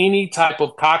with any type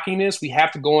of cockiness. We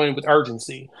have to go in with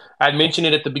urgency. I mentioned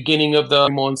it at the beginning of the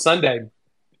game on Sunday.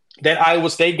 That Iowa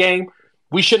State game,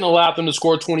 we shouldn't allow them to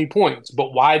score 20 points.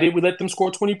 But why did we let them score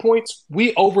 20 points?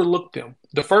 We overlooked them.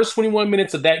 The first 21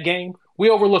 minutes of that game, we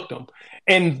overlooked them.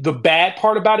 And the bad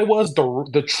part about it was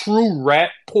the true rat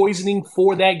poisoning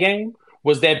for that game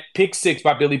was that pick 6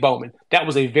 by Billy Bowman. That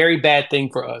was a very bad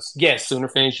thing for us. Yes, Sooner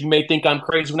fans, you may think I'm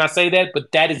crazy when I say that,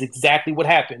 but that is exactly what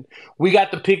happened. We got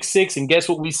the pick 6, and guess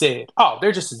what we said? Oh,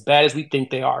 they're just as bad as we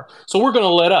think they are. So we're going to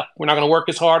let up. We're not going to work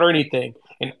as hard or anything.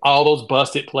 And all those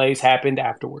busted plays happened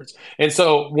afterwards. And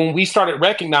so when we started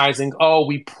recognizing,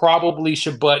 we probably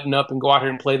should button up and go out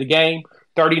here and play the game,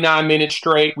 39 minutes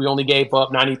straight, we only gave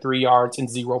up 93 yards and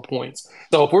 0 points.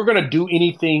 So if we're going to do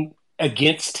anything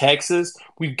against Texas,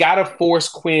 we've got to force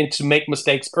Quinn to make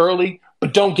mistakes early,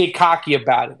 but don't get cocky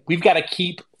about it. We got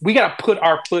to put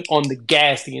our foot on the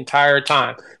gas the entire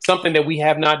time. Something that we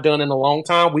have not done in a long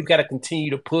time. We've got to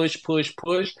continue to push,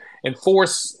 and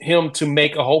force him to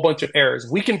make a whole bunch of errors.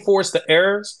 We can force the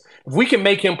errors. If we can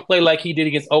make him play like he did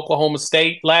against Oklahoma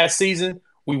State last season,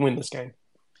 we win this game.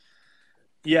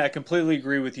 Yeah, I completely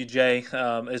agree with you, Jay.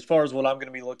 As far as what I'm going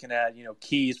to be looking at,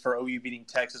 keys for OU beating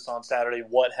Texas on Saturday,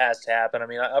 what has to happen? I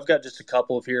mean, I've got just a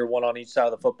couple of here, one on each side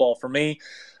of the football. For me,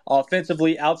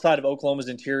 offensively, outside of Oklahoma's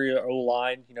interior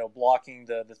O-line, blocking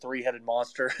the three-headed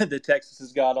monster that Texas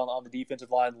has got on the defensive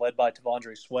line, led by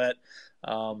T'Vondre Sweat.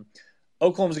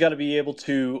 Oklahoma's got to be able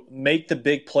to make the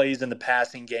big plays in the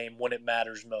passing game when it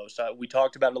matters most. We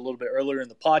talked about it a little bit earlier in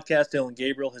the podcast. Dillon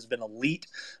Gabriel has been elite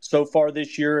so far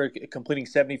this year, completing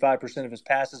 75% of his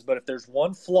passes. But if there's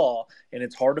one flaw, and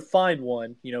it's hard to find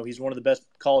one, he's one of the best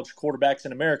college quarterbacks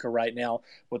in America right now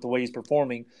with the way he's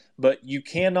performing. But you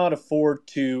cannot afford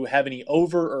to have any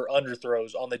over or under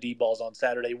throws on the deep balls on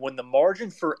Saturday when the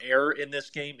margin for error in this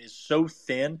game is so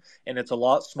thin, and it's a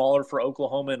lot smaller for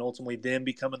Oklahoma and ultimately them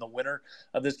becoming the winner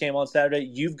of this game on Saturday.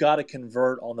 You've got to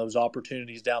convert on those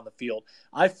opportunities down the field.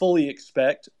 I fully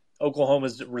expect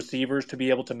Oklahoma's receivers to be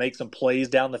able to make some plays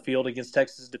down the field against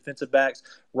Texas defensive backs.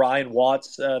 Ryan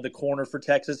Watts, the corner for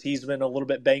Texas, he's been a little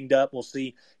bit banged up. We'll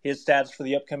see his stats for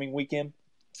the upcoming weekend.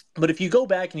 But if you go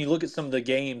back and you look at some of the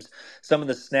games, some of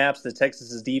the snaps that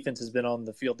Texas's defense has been on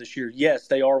the field this year, yes,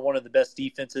 they are one of the best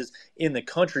defenses in the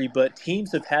country, but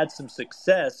teams have had some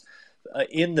success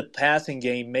in the passing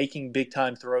game, making big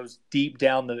time throws deep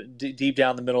down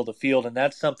the middle of the field, and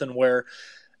that's something where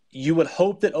you would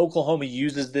hope that Oklahoma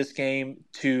uses this game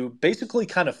to basically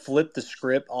kind of flip the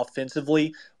script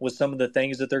offensively with some of the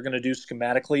things that they're going to do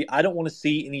schematically. I don't want to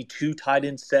see any two tight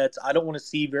end sets. I don't want to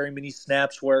see very many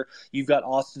snaps where you've got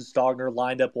Austin Stogner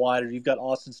lined up wide, or you've got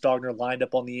Austin Stogner lined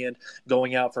up on the end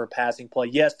going out for a passing play.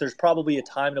 Yes, there's probably a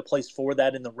time and a place for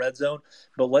that in the red zone,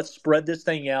 but let's spread this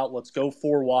thing out. Let's go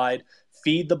four wide.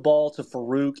 Feed the ball to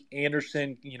Farouk,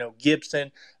 Anderson,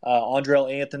 Gibson,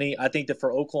 Andrell Anthony. I think that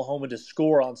for Oklahoma to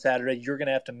score on Saturday, you're going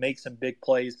to have to make some big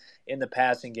plays in the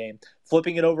passing game.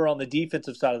 Flipping it over on the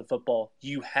defensive side of the football,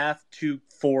 you have to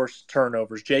force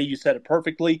turnovers. Jay, you said it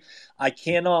perfectly. I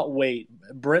cannot wait.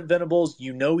 Brent Venables,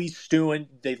 he's stewing.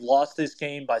 They lost this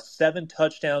game by 7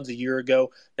 touchdowns a year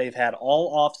ago. They've had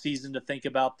all offseason to think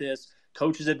about this.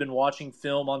 Coaches have been watching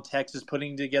film on Texas,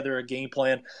 putting together a game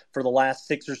plan for the last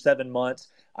 6 or 7 months.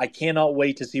 I cannot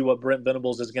wait to see what Brent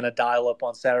Venables is going to dial up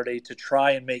on Saturday to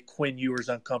try and make Quinn Ewers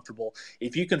uncomfortable.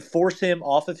 If you can force him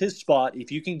off of his spot,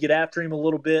 if you can get after him a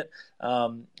little bit,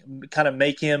 kind of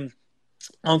make him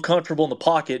uncomfortable in the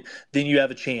pocket, then you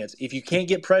have a chance. If you can't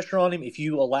get pressure on him, if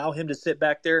you allow him to sit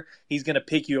back there, he's going to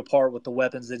pick you apart with the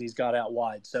weapons that he's got out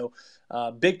wide. So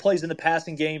big plays in the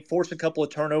passing game, force a couple of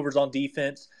turnovers on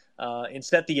defense, and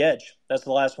set the edge. That's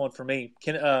the last one for me.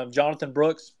 Jonathan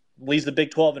Brooks leads the Big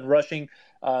 12 in rushing,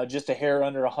 just a hair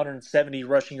under 170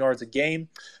 rushing yards a game.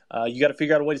 You got to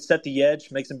figure out a way to set the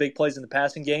edge, make some big plays in the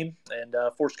passing game, and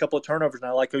force a couple of turnovers, and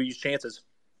I like OU's chances.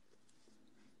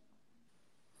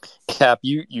 Cap,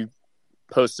 you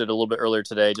posted a little bit earlier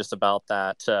today just about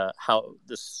that, how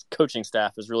this coaching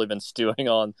staff has really been stewing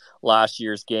on last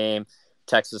year's game.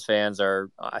 Texas fans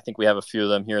I think we have a few of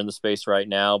them here in the space right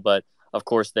now, but of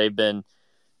course they've been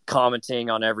commenting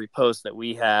on every post that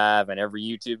we have and every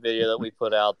YouTube video that we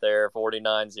put out there,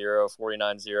 49-0,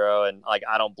 49-0. And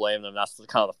I don't blame them. That's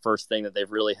kind of the first thing that they've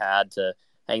really had to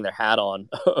hang their hat on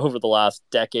over the last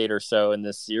decade or so in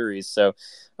this series. So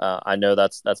I know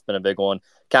that's been a big one.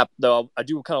 Cap, though, I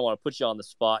do kind of want to put you on the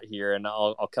spot here, and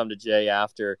I'll come to Jay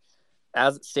after.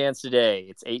 As it stands today,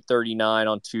 it's 8:39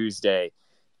 on Tuesday.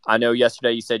 I know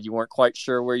yesterday you said you weren't quite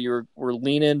sure where you were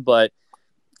leaning, but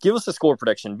give us a score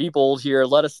prediction. Be bold here.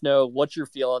 Let us know what you're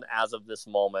feeling as of this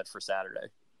moment for Saturday.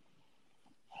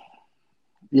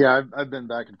 Yeah, I've been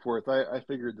back and forth. I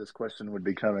figured this question would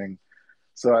be coming,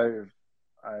 so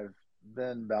I've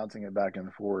been bouncing it back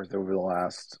and forth over the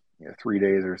last 3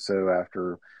 days or so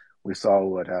after we saw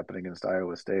what happened against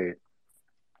Iowa State.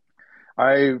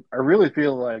 I really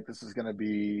feel like this is going to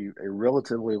be a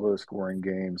relatively low-scoring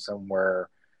game, somewhere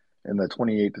in the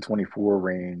 28 to 24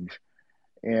 range,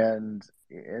 and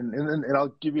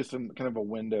I'll give you some kind of a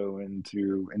window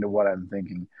into what I'm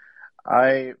thinking.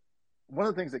 One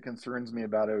of the things that concerns me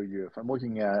about OU, if I'm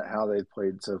looking at how they've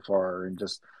played so far and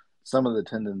just some of the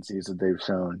tendencies that they've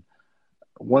shown,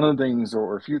 one of the things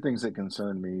or a few things that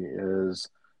concern me is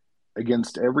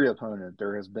against every opponent,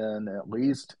 there has been at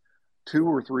least 2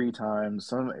 or 3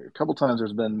 times, a couple times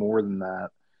there's been more than that,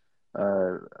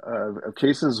 of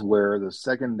cases where the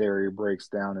secondary breaks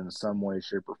down in some way,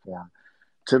 shape, or form.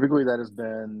 Typically, that has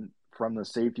been from the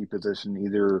safety position,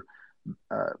 either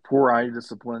poor eye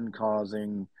discipline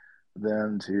causing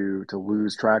them to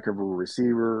lose track of a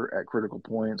receiver at critical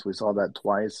points. We saw that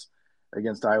twice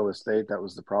against Iowa State. That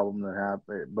was the problem that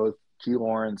happened. Both Key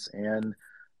Lawrence and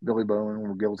Billy Bowman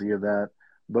were guilty of that.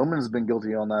 Bowman has been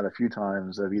guilty on that a few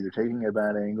times of either taking a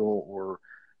bad angle or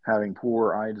having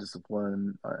poor eye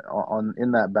discipline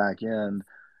in that back end.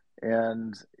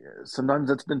 And sometimes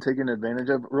that's been taken advantage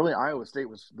of. Really, Iowa State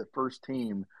was the first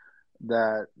team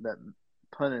that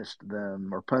punished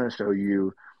them or punished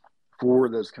OU for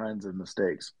those kinds of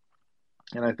mistakes.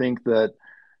 And I think that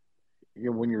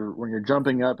when you're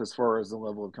jumping up as far as the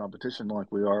level of competition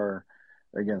like we are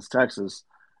against Texas,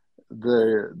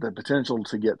 the potential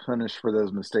to get punished for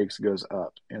those mistakes goes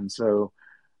up. And so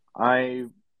I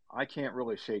can't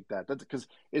really shake that. That's because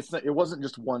it wasn't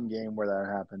just one game where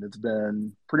that happened. It's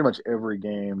been pretty much every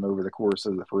game over the course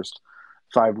of the first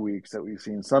 5 weeks that we've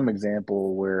seen some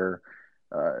example where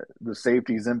the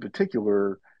safeties in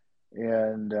particular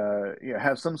and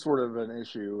have some sort of an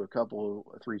issue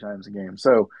 3 times a game.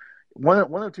 So one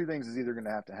of 2 things is either going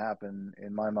to have to happen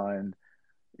in my mind.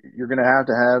 You're going to have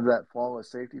that flawless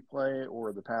safety play,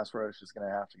 or the pass rush is going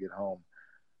to have to get home.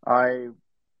 I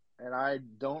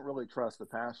don't really trust the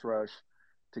pass rush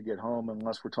to get home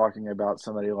unless we're talking about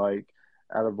somebody like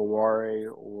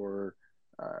Adebaware or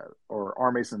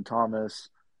R. Mason Thomas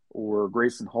or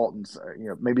Grayson Halton,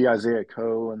 maybe Isaiah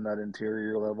Coe in that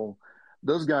interior level.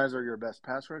 Those guys are your best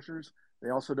pass rushers. They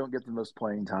also don't get the most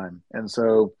playing time. And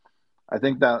so I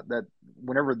think that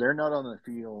whenever they're not on the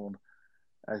field,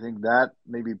 I think that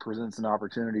maybe presents an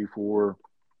opportunity for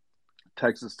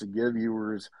Texas to give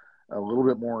Ewers a little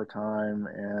bit more time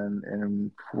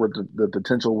and for the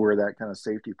potential where that kind of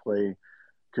safety play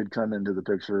could come into the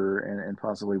picture and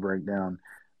possibly break down.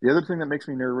 The other thing that makes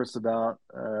me nervous about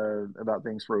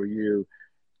things for OU,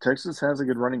 Texas has a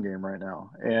good running game right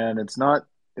now, and it's not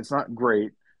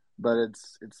great, but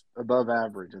it's above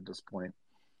average at this point.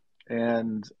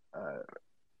 And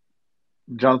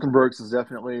Jonathan Brooks is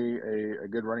definitely a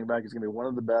good running back. He's going to be one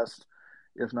of the best,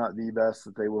 if not the best,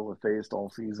 that they will have faced all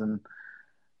season.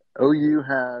 OU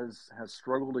has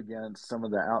struggled against some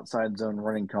of the outside zone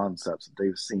running concepts that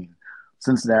they've seen.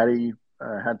 Cincinnati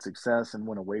had success and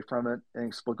went away from it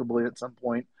inexplicably at some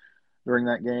point during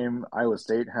that game. Iowa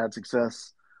State had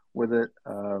success with it.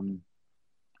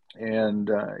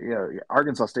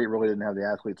 Arkansas State really didn't have the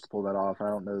athletes to pull that off. I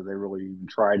don't know that they really even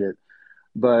tried it.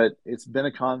 But it's been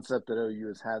a concept that OU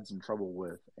has had some trouble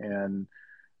with. And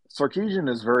Sarkisian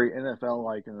is very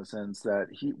NFL-like in the sense that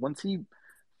once he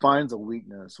finds a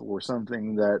weakness or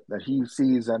something that he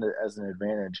sees as an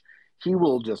advantage, he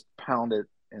will just pound it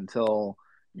until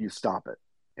you stop it.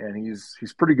 And he's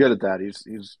pretty good at that.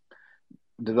 He's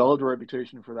developed a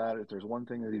reputation for that. If there's one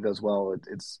thing that he does well,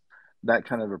 it's that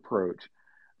kind of approach.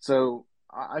 So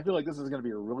I feel like this is going to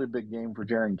be a really big game for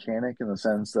Jaren Kanak in the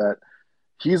sense that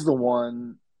he's the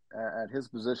one at his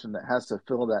position that has to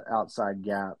fill that outside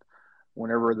gap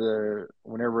whenever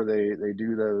they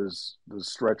do those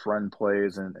stretch run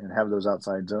plays and have those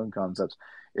outside zone concepts.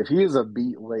 If he is a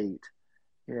beat late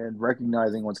in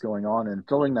recognizing what's going on and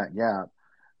filling that gap,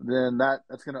 then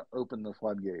that's going to open the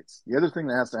floodgates. The other thing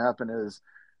that has to happen is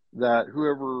that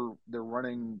whoever they're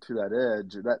running to that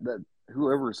edge, that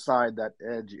whoever's side that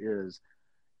edge is,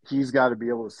 he's got to be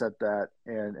able to set that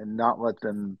and not let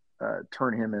them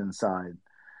turn him inside.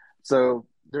 So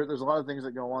there's a lot of things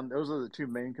that go on. Those are the two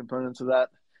main components of that.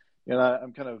 And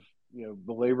I'm kind of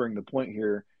belaboring the point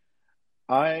here.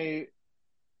 I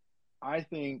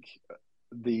think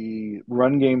the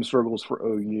run game struggles for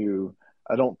OU,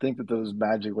 I don't think that those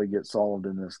magically get solved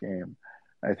in this game.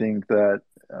 I think that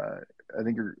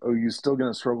OU is still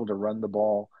going to struggle to run the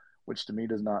ball, which to me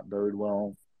does not bode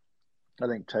well. I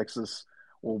think Texas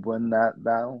will win that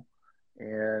battle.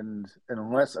 And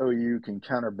unless OU can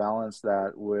counterbalance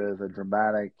that with a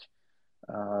dramatic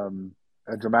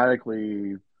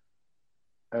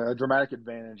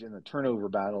advantage in the turnover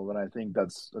battle, then I think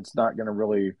that's not going to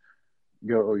really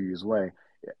go OU's way.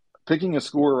 Picking a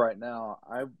score right now,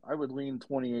 I would lean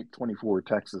 28-24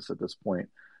 Texas at this point.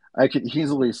 I could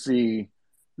easily see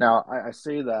 – now, I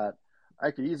say that –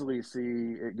 I could easily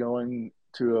see it going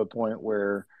to a point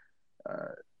where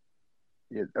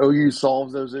OU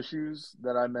solves those issues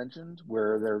that I mentioned,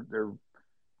 where they're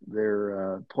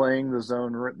playing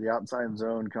the outside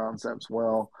zone concepts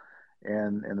well,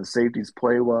 and the safeties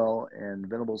play well, and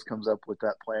Venables comes up with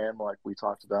that plan like we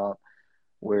talked about,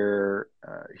 where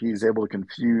he's able to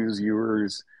confuse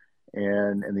Ewers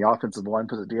and the offensive line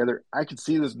puts it together. I could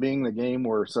see this being the game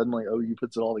where suddenly OU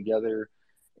puts it all together,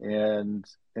 and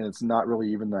it's not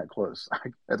really even that close,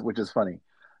 which is funny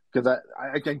because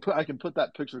I can put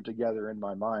that picture together in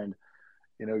my mind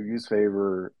in OU's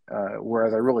favor,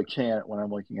 whereas I really can't when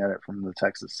I'm looking at it from the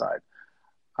Texas side.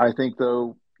 I think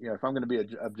though, if I'm going to be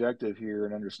objective here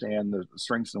and understand the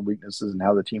strengths and weaknesses and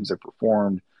how the teams have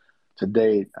performed to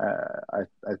date,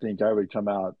 I think I would come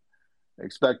out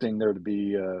expecting there to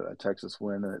be a Texas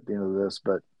win at the end of this,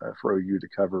 but for OU to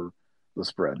cover the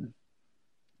spread.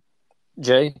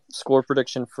 Jay, score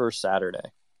prediction for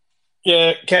Saturday.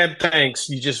 Yeah, Cam, thanks.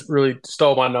 You just really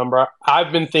stole my number.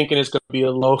 I've been thinking it's going to be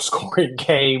a low-scoring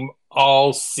game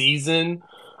all season.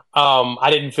 I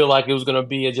didn't feel like it was going to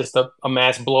be just a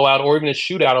mass blowout or even a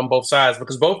shootout on both sides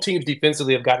because both teams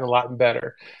defensively have gotten a lot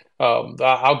better. I'll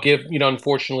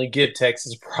unfortunately give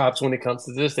Texas props when it comes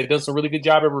to this. They've done some really good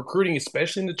job of recruiting,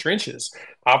 especially in the trenches.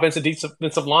 Offensive,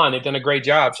 defensive line, they've done a great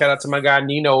job. Shout out to my guy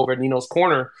Nino over at Nino's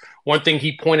Corner. One thing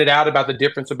he pointed out about the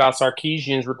difference about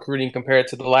Sarkisian's recruiting compared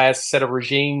to the last set of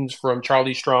regimes from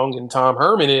Charlie Strong and Tom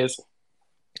Herman is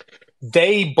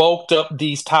they bulked up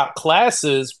these top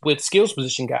classes with skills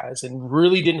position guys and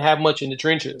really didn't have much in the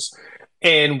trenches.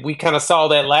 And we kind of saw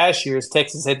that last year as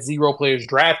Texas had 0 players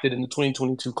drafted in the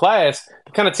 2022 class.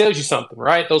 It kind of tells you something,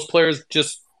 right? Those players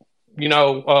just,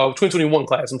 2021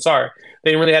 class, I'm sorry. They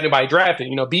didn't really have anybody drafted.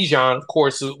 Bijan, of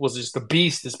course, was just a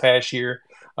beast this past year.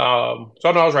 So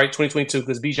I know I was right, 2022,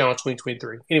 because Bijan was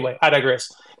 2023. Anyway, I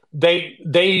digress.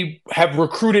 They have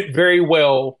recruited very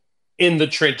well in the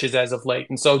trenches as of late.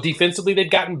 And so defensively, they've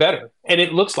gotten better, and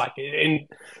it looks like it. And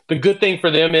the good thing for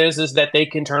them is that they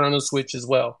can turn on the switch as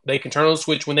well. They can turn on the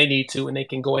switch when they need to, and they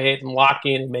can go ahead and lock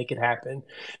in and make it happen.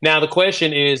 Now, the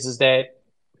question is that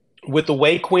with the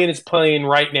way Quinn is playing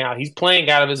right now, he's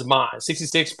playing out of his mind.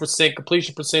 66%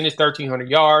 completion percentage, 1,300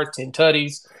 yards, 10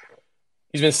 tutties.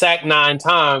 He's been sacked 9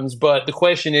 times, but the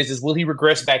question is will he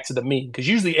regress back to the mean? Because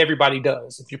usually everybody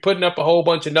does. If you're putting up a whole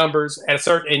bunch of numbers at a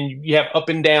certain, and you have up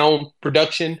and down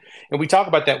production, and we talk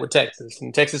about that with Texas.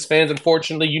 And Texas fans,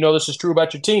 unfortunately, this is true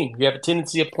about your team. You have a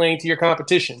tendency of playing to your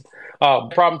competition.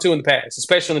 Problem too in the past,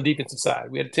 especially on the defensive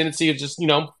side. We had a tendency of just,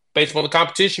 based on the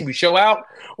competition, we show out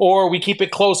or we keep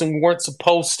it close and we weren't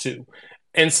supposed to.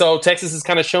 And so Texas has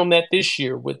kind of shown that this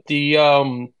year with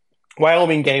the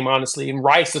Wyoming game, honestly, and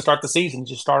Rice to start the season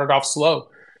just started off slow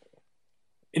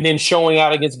and then showing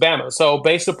out against Bama. So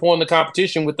based upon the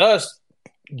competition with us,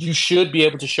 you should be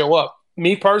able to show up.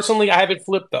 Me personally, I have it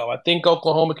flipped, though. I think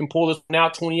Oklahoma can pull this one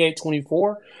out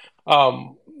 28-24.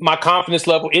 My confidence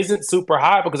level isn't super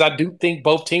high because I do think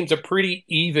both teams are pretty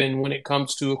even when it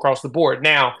comes to across the board.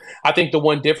 Now, I think the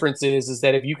one difference is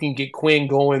that if you can get Quinn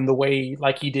going the way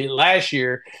like he did last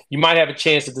year, you might have a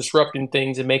chance of disrupting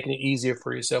things and making it easier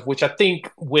for yourself, which I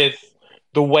think with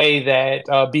the way that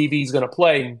BV is going to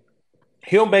play,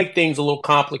 he'll make things a little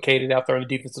complicated out there on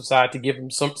the defensive side to give him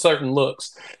some certain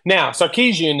looks. Now,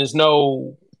 Sarkisian is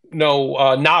no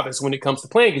novice when it comes to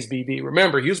playing against BB.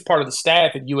 Remember, he was part of the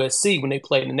staff at USC when they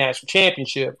played in the national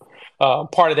championship,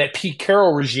 part of that Pete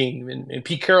Carroll regime. And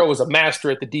Pete Carroll was a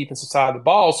master at the defensive side of the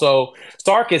ball. So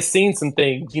Sark has seen some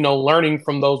things, learning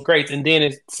from those greats. And then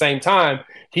at the same time,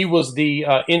 he was the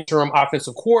interim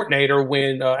offensive coordinator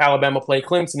when Alabama played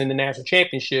Clemson in the national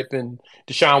championship, and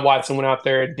Deshaun Watson went out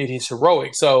there and did his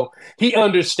heroic. So he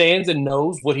understands and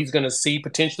knows what he's going to see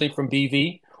potentially from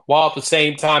BV, while at the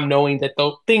same time knowing that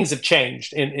those things have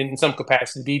changed in some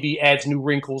capacity. BB adds new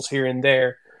wrinkles here and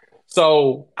there.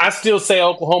 So I still say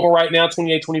Oklahoma right now,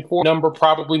 28-24 number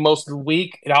probably most of the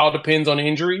week. It all depends on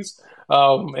injuries.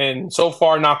 And so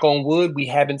far, knock on wood, we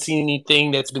haven't seen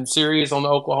anything that's been serious on the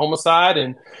Oklahoma side.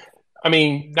 And, I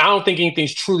don't think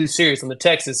anything's truly serious on the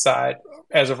Texas side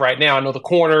as of right now. I know the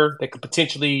corner that could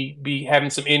potentially be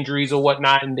having some injuries or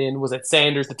whatnot. And then was it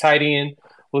Sanders, the tight end?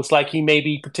 Looks like he may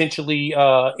be potentially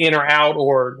in or out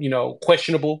or,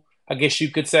 questionable, I guess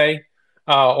you could say,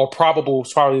 or probable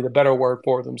is probably the better word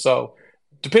for them. So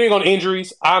depending on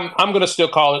injuries, I'm going to still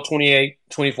call it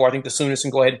 28-24. I think the Sooners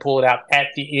can go ahead and pull it out at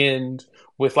the end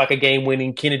with like a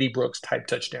game-winning Kennedy Brooks type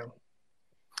touchdown.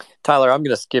 Tyler, I'm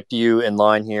going to skip you in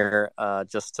line here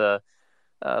just to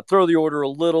throw the order a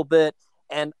little bit.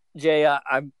 And Jay,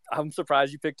 I'm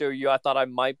surprised you picked OU. I thought I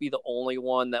might be the only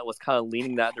one that was kind of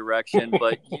leaning that direction,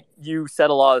 but you said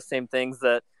a lot of the same things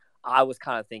that I was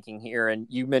kind of thinking here. And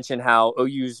you mentioned how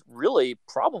OU's really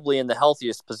probably in the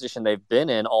healthiest position they've been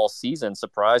in all season,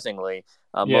 surprisingly.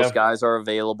 Most guys are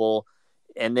available.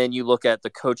 And then you look at the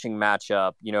coaching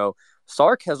matchup.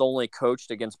 Sark has only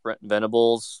coached against Brent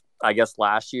Venables, I guess,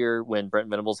 last year when Brent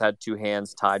Venables had 2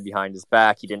 hands tied behind his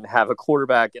back. He didn't have a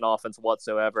quarterback in offense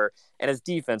whatsoever. And his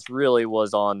defense really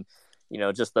was on,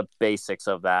 just the basics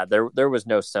of that. There was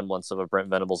no semblance of a Brent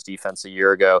Venables defense a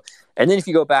year ago. And then if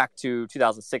you go back to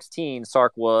 2016,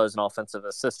 Sark was an offensive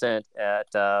assistant at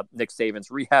Nick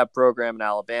Saban's rehab program in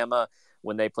Alabama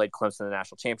when they played Clemson in the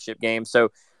national championship game.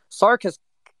 So Sark has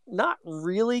not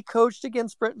really coached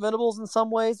against Brent Venables in some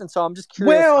ways. And so I'm just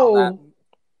curious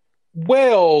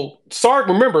Well, Sark,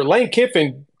 remember, Lane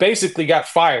Kiffin basically got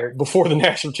fired before the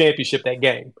national championship that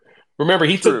game. Remember,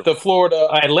 he took the Florida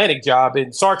Atlantic job,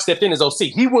 and Sark stepped in as OC.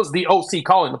 He was the OC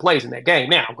calling the plays in that game.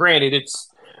 Now, granted,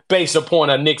 it's based upon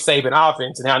a Nick Saban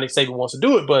offense and how Nick Saban wants to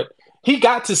do it, but he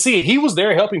got to see it. He was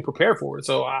there helping prepare for it.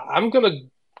 So I'm going to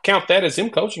count that as him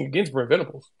coaching against Brent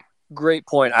Venables. Great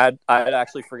point. I had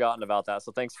actually forgotten about that,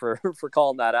 so thanks for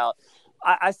calling that out.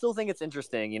 I still think it's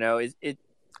interesting.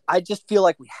 I just feel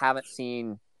like we haven't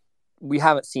seen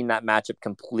that matchup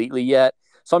completely yet.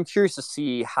 So I'm curious to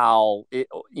see how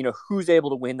who's able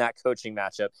to win that coaching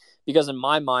matchup, because in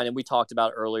my mind, and we talked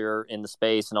about earlier in the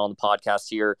space and on the podcast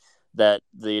here, that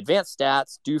the advanced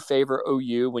stats do favor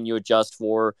OU when you adjust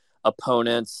for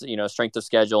opponents, strength of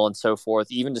schedule and so forth.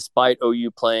 Even despite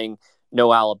OU playing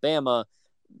no Alabama,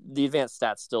 the advanced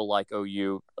stats still like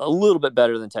OU a little bit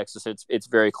better than Texas. It's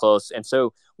very close. And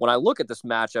so when I look at this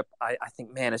matchup, I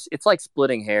think, man, it's like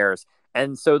splitting hairs.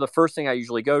 And so the first thing I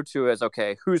usually go to is,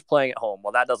 okay, who's playing at home?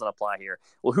 Well, that doesn't apply here.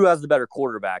 Well, who has the better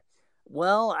quarterback?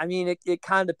 Well, it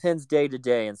kind of depends day to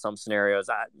day in some scenarios.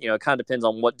 It kind of depends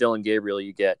on what Dylan Gabriel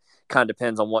you get. Kind of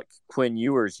depends on what Quinn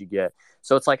Ewers you get.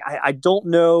 So it's like I don't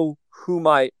know who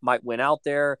might win out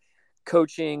there.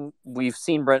 coaching, we've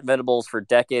seen Brent Venables for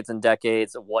decades and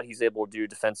decades of what he's able to do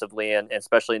defensively, and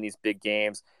especially in these big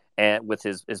games and with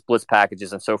his blitz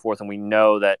packages and so forth. And we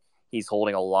know that he's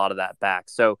holding a lot of that back.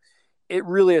 So it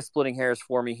really is splitting hairs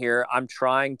for me here. I'm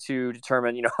trying to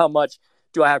determine, how much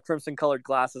do I have crimson colored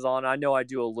glasses on? I know I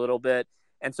do a little bit.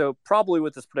 And so probably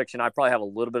with this prediction, I probably have a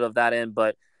little bit of that in,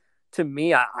 but to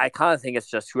me, I kind of think it's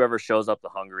just whoever shows up the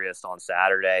hungriest on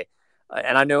Saturday.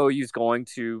 And I know OU's going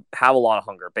to have a lot of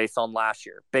hunger based on last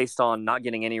year, based on not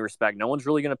getting any respect. No one's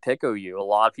really going to pick OU. A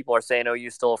lot of people are saying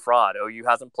OU's still a fraud. OU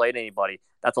hasn't played anybody.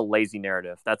 That's a lazy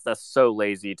narrative. That's so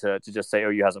lazy to just say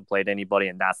OU hasn't played anybody,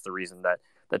 and that's the reason that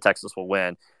Texas will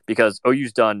win, because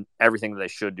OU's done everything that they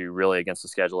should do really against the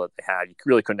schedule that they had. You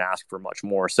really couldn't ask for much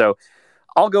more. So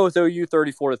I'll go with OU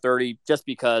 34-30 just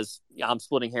because I'm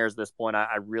splitting hairs at this point.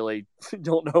 I really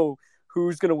don't know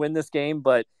who's going to win this game,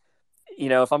 but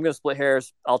if I'm going to split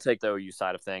hairs, I'll take the OU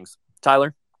side of things.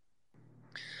 Tyler?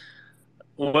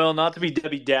 Well, not to be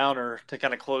Debbie Downer to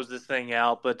kind of close this thing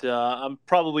out, but I'm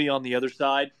probably on the other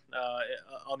side,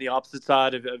 on the opposite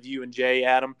side of you and Jay,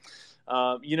 Adam.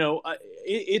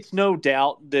 It's no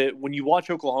doubt that when you watch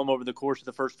Oklahoma over the course of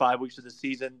the first 5 weeks of the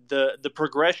season, the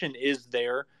progression is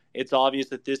there. It's obvious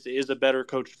that this is a better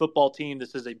coached football team.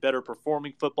 This is a better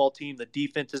performing football team. The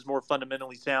defense is more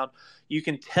fundamentally sound. You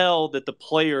can tell that the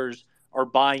players are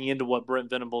buying into what Brent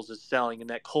Venables is selling, and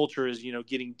that culture is,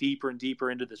 getting deeper and deeper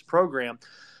into this program.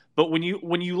 But when you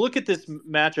look at this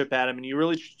matchup, Adam, and you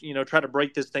really, try to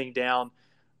break this thing down,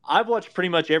 I've watched pretty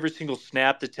much every single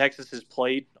snap that Texas has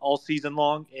played all season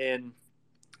long, and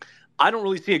I don't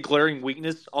really see a glaring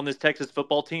weakness on this Texas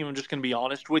football team. I'm just going to be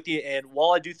honest with you. And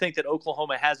while I do think that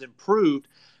Oklahoma has improved,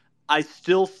 I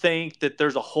still think that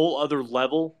there's a whole other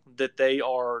level that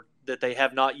they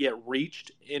have not yet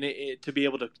reached in it to be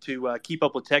able to keep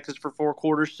up with Texas for 4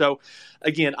 quarters. So,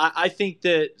 again, I think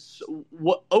that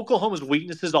what Oklahoma's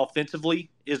weaknesses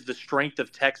offensively is the strength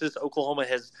of Texas. Oklahoma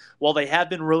has, while they have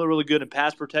been really, really good in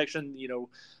pass protection,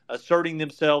 asserting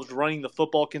themselves, running the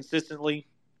football consistently,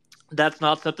 that's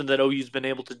not something that OU's been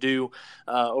able to do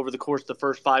over the course of the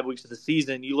first 5 weeks of the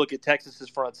season. You look at Texas's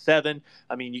front seven.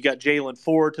 I mean, you got Jalen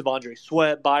Ford, T'Vondre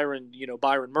Sweat, Byron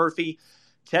Murphy.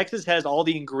 Texas has all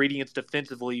the ingredients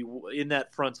defensively in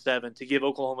that front seven to give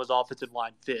Oklahoma's offensive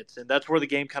line fits, and that's where the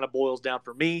game kind of boils down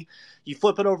for me. You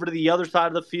flip it over to the other side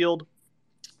of the field,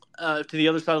 to the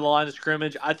other side of the line of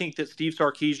scrimmage. I think that Steve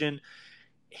Sarkisian,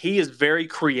 he is very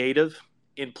creative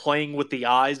in playing with the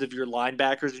eyes of your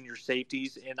linebackers and your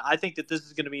safeties, and I think that this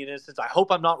is going to be an instance. I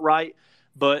hope I'm not right,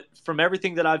 but from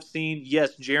everything that I've seen,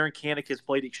 yes, Jaren Kanak has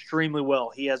played extremely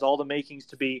well. He has all the makings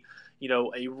to be,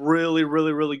 a really,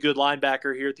 really, really good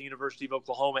linebacker here at the University of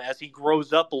Oklahoma as he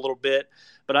grows up a little bit.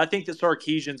 But I think that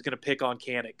Sarkisian's going to pick on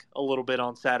Kanak a little bit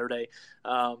on Saturday.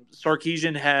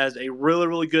 Sarkisian has a really,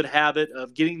 really good habit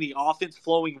of getting the offense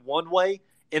flowing one way,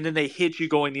 and then they hit you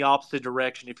going the opposite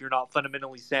direction if you're not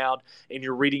fundamentally sound and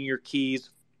you're reading your keys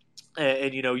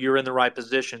and you're in the right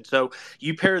position. So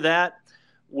you pair that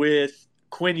with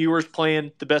Quinn Ewers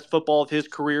playing the best football of his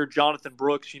career, Jonathan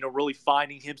Brooks, really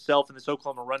finding himself in this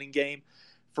Oklahoma running game.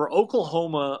 For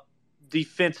Oklahoma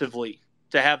defensively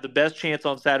to have the best chance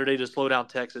on Saturday to slow down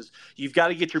Texas, you've got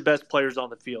to get your best players on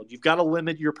the field. You've got to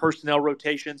limit your personnel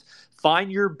rotations.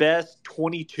 Find your best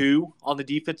 22 on the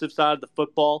defensive side of the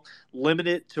football. Limit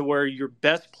it to where your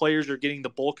best players are getting the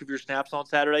bulk of your snaps on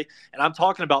Saturday. And I'm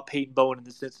talking about Peyton Bowen in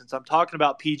this instance. I'm talking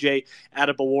about PJ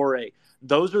Adebawore.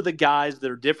 Those are the guys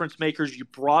that are difference makers. You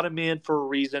brought them in for a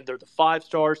reason. They're the 5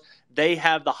 stars. They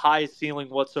have the highest ceiling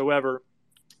whatsoever.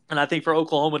 And I think for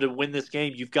Oklahoma to win this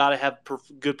game, you've got to have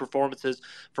good performances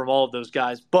from all of those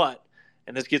guys. But,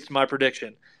 and this gets to my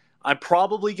prediction, I'm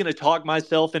probably going to talk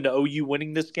myself into OU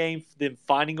winning this game, them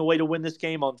finding a way to win this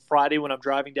game on Friday when I'm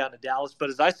driving down to Dallas.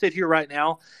 But as I sit here right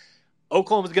now,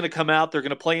 Oklahoma's going to come out. They're going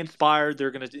to play inspired.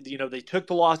 They're going to, they took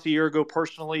the loss a year ago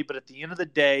personally, but at the end of the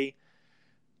day,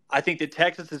 I think that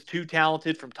Texas is too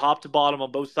talented from top to bottom on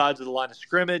both sides of the line of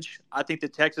scrimmage. I think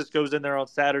that Texas goes in there on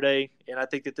Saturday, and I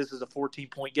think that this is a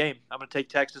 14-point game. I'm going to take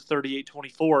Texas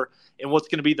 38-24 in what's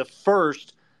going to be the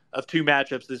first of 2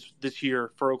 matchups this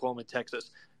year for Oklahoma and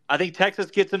Texas. I think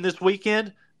Texas gets them this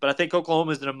weekend, but I think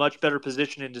Oklahoma is in a much better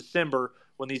position in December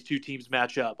when these 2 teams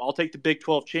match up. I'll take the Big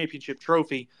 12 championship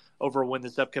trophy over a win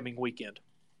this upcoming weekend.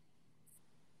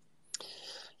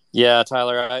 Yeah,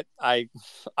 Tyler, I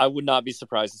would not be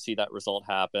surprised to see that result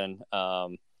happen.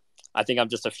 I think I'm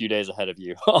just a few days ahead of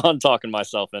you on talking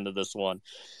myself into this one.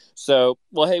 So,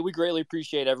 well, hey, we greatly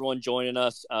appreciate everyone joining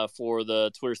us for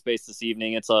the Twitter Space this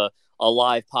evening. It's a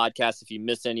live podcast. If you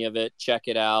missed any of it, check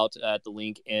it out at the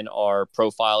link in our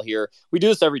profile here. We do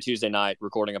this every Tuesday night,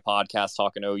 recording a podcast,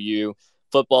 talking OU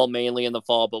football mainly in the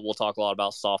fall, but we'll talk a lot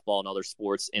about softball and other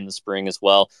sports in the spring as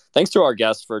well. Thanks to our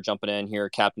guests for jumping in here,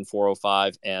 Captain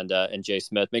 405 and Jay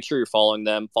Smith. Make sure you're following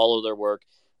them, follow their work,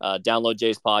 download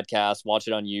Jay's podcast, watch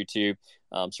it on YouTube.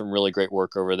 Some really great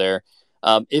work over there.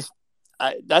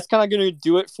 That's kind of going to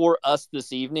do it for us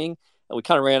this evening. We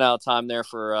kind of ran out of time there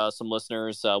for some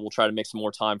listeners. We'll try to make some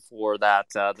more time for that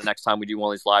the next time we do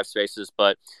one of these live spaces.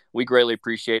 But we greatly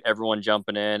appreciate everyone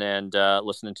jumping in and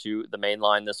listening to the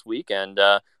Mainline this week. And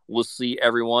we'll see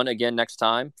everyone again next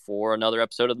time for another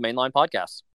episode of the Mainline Podcast.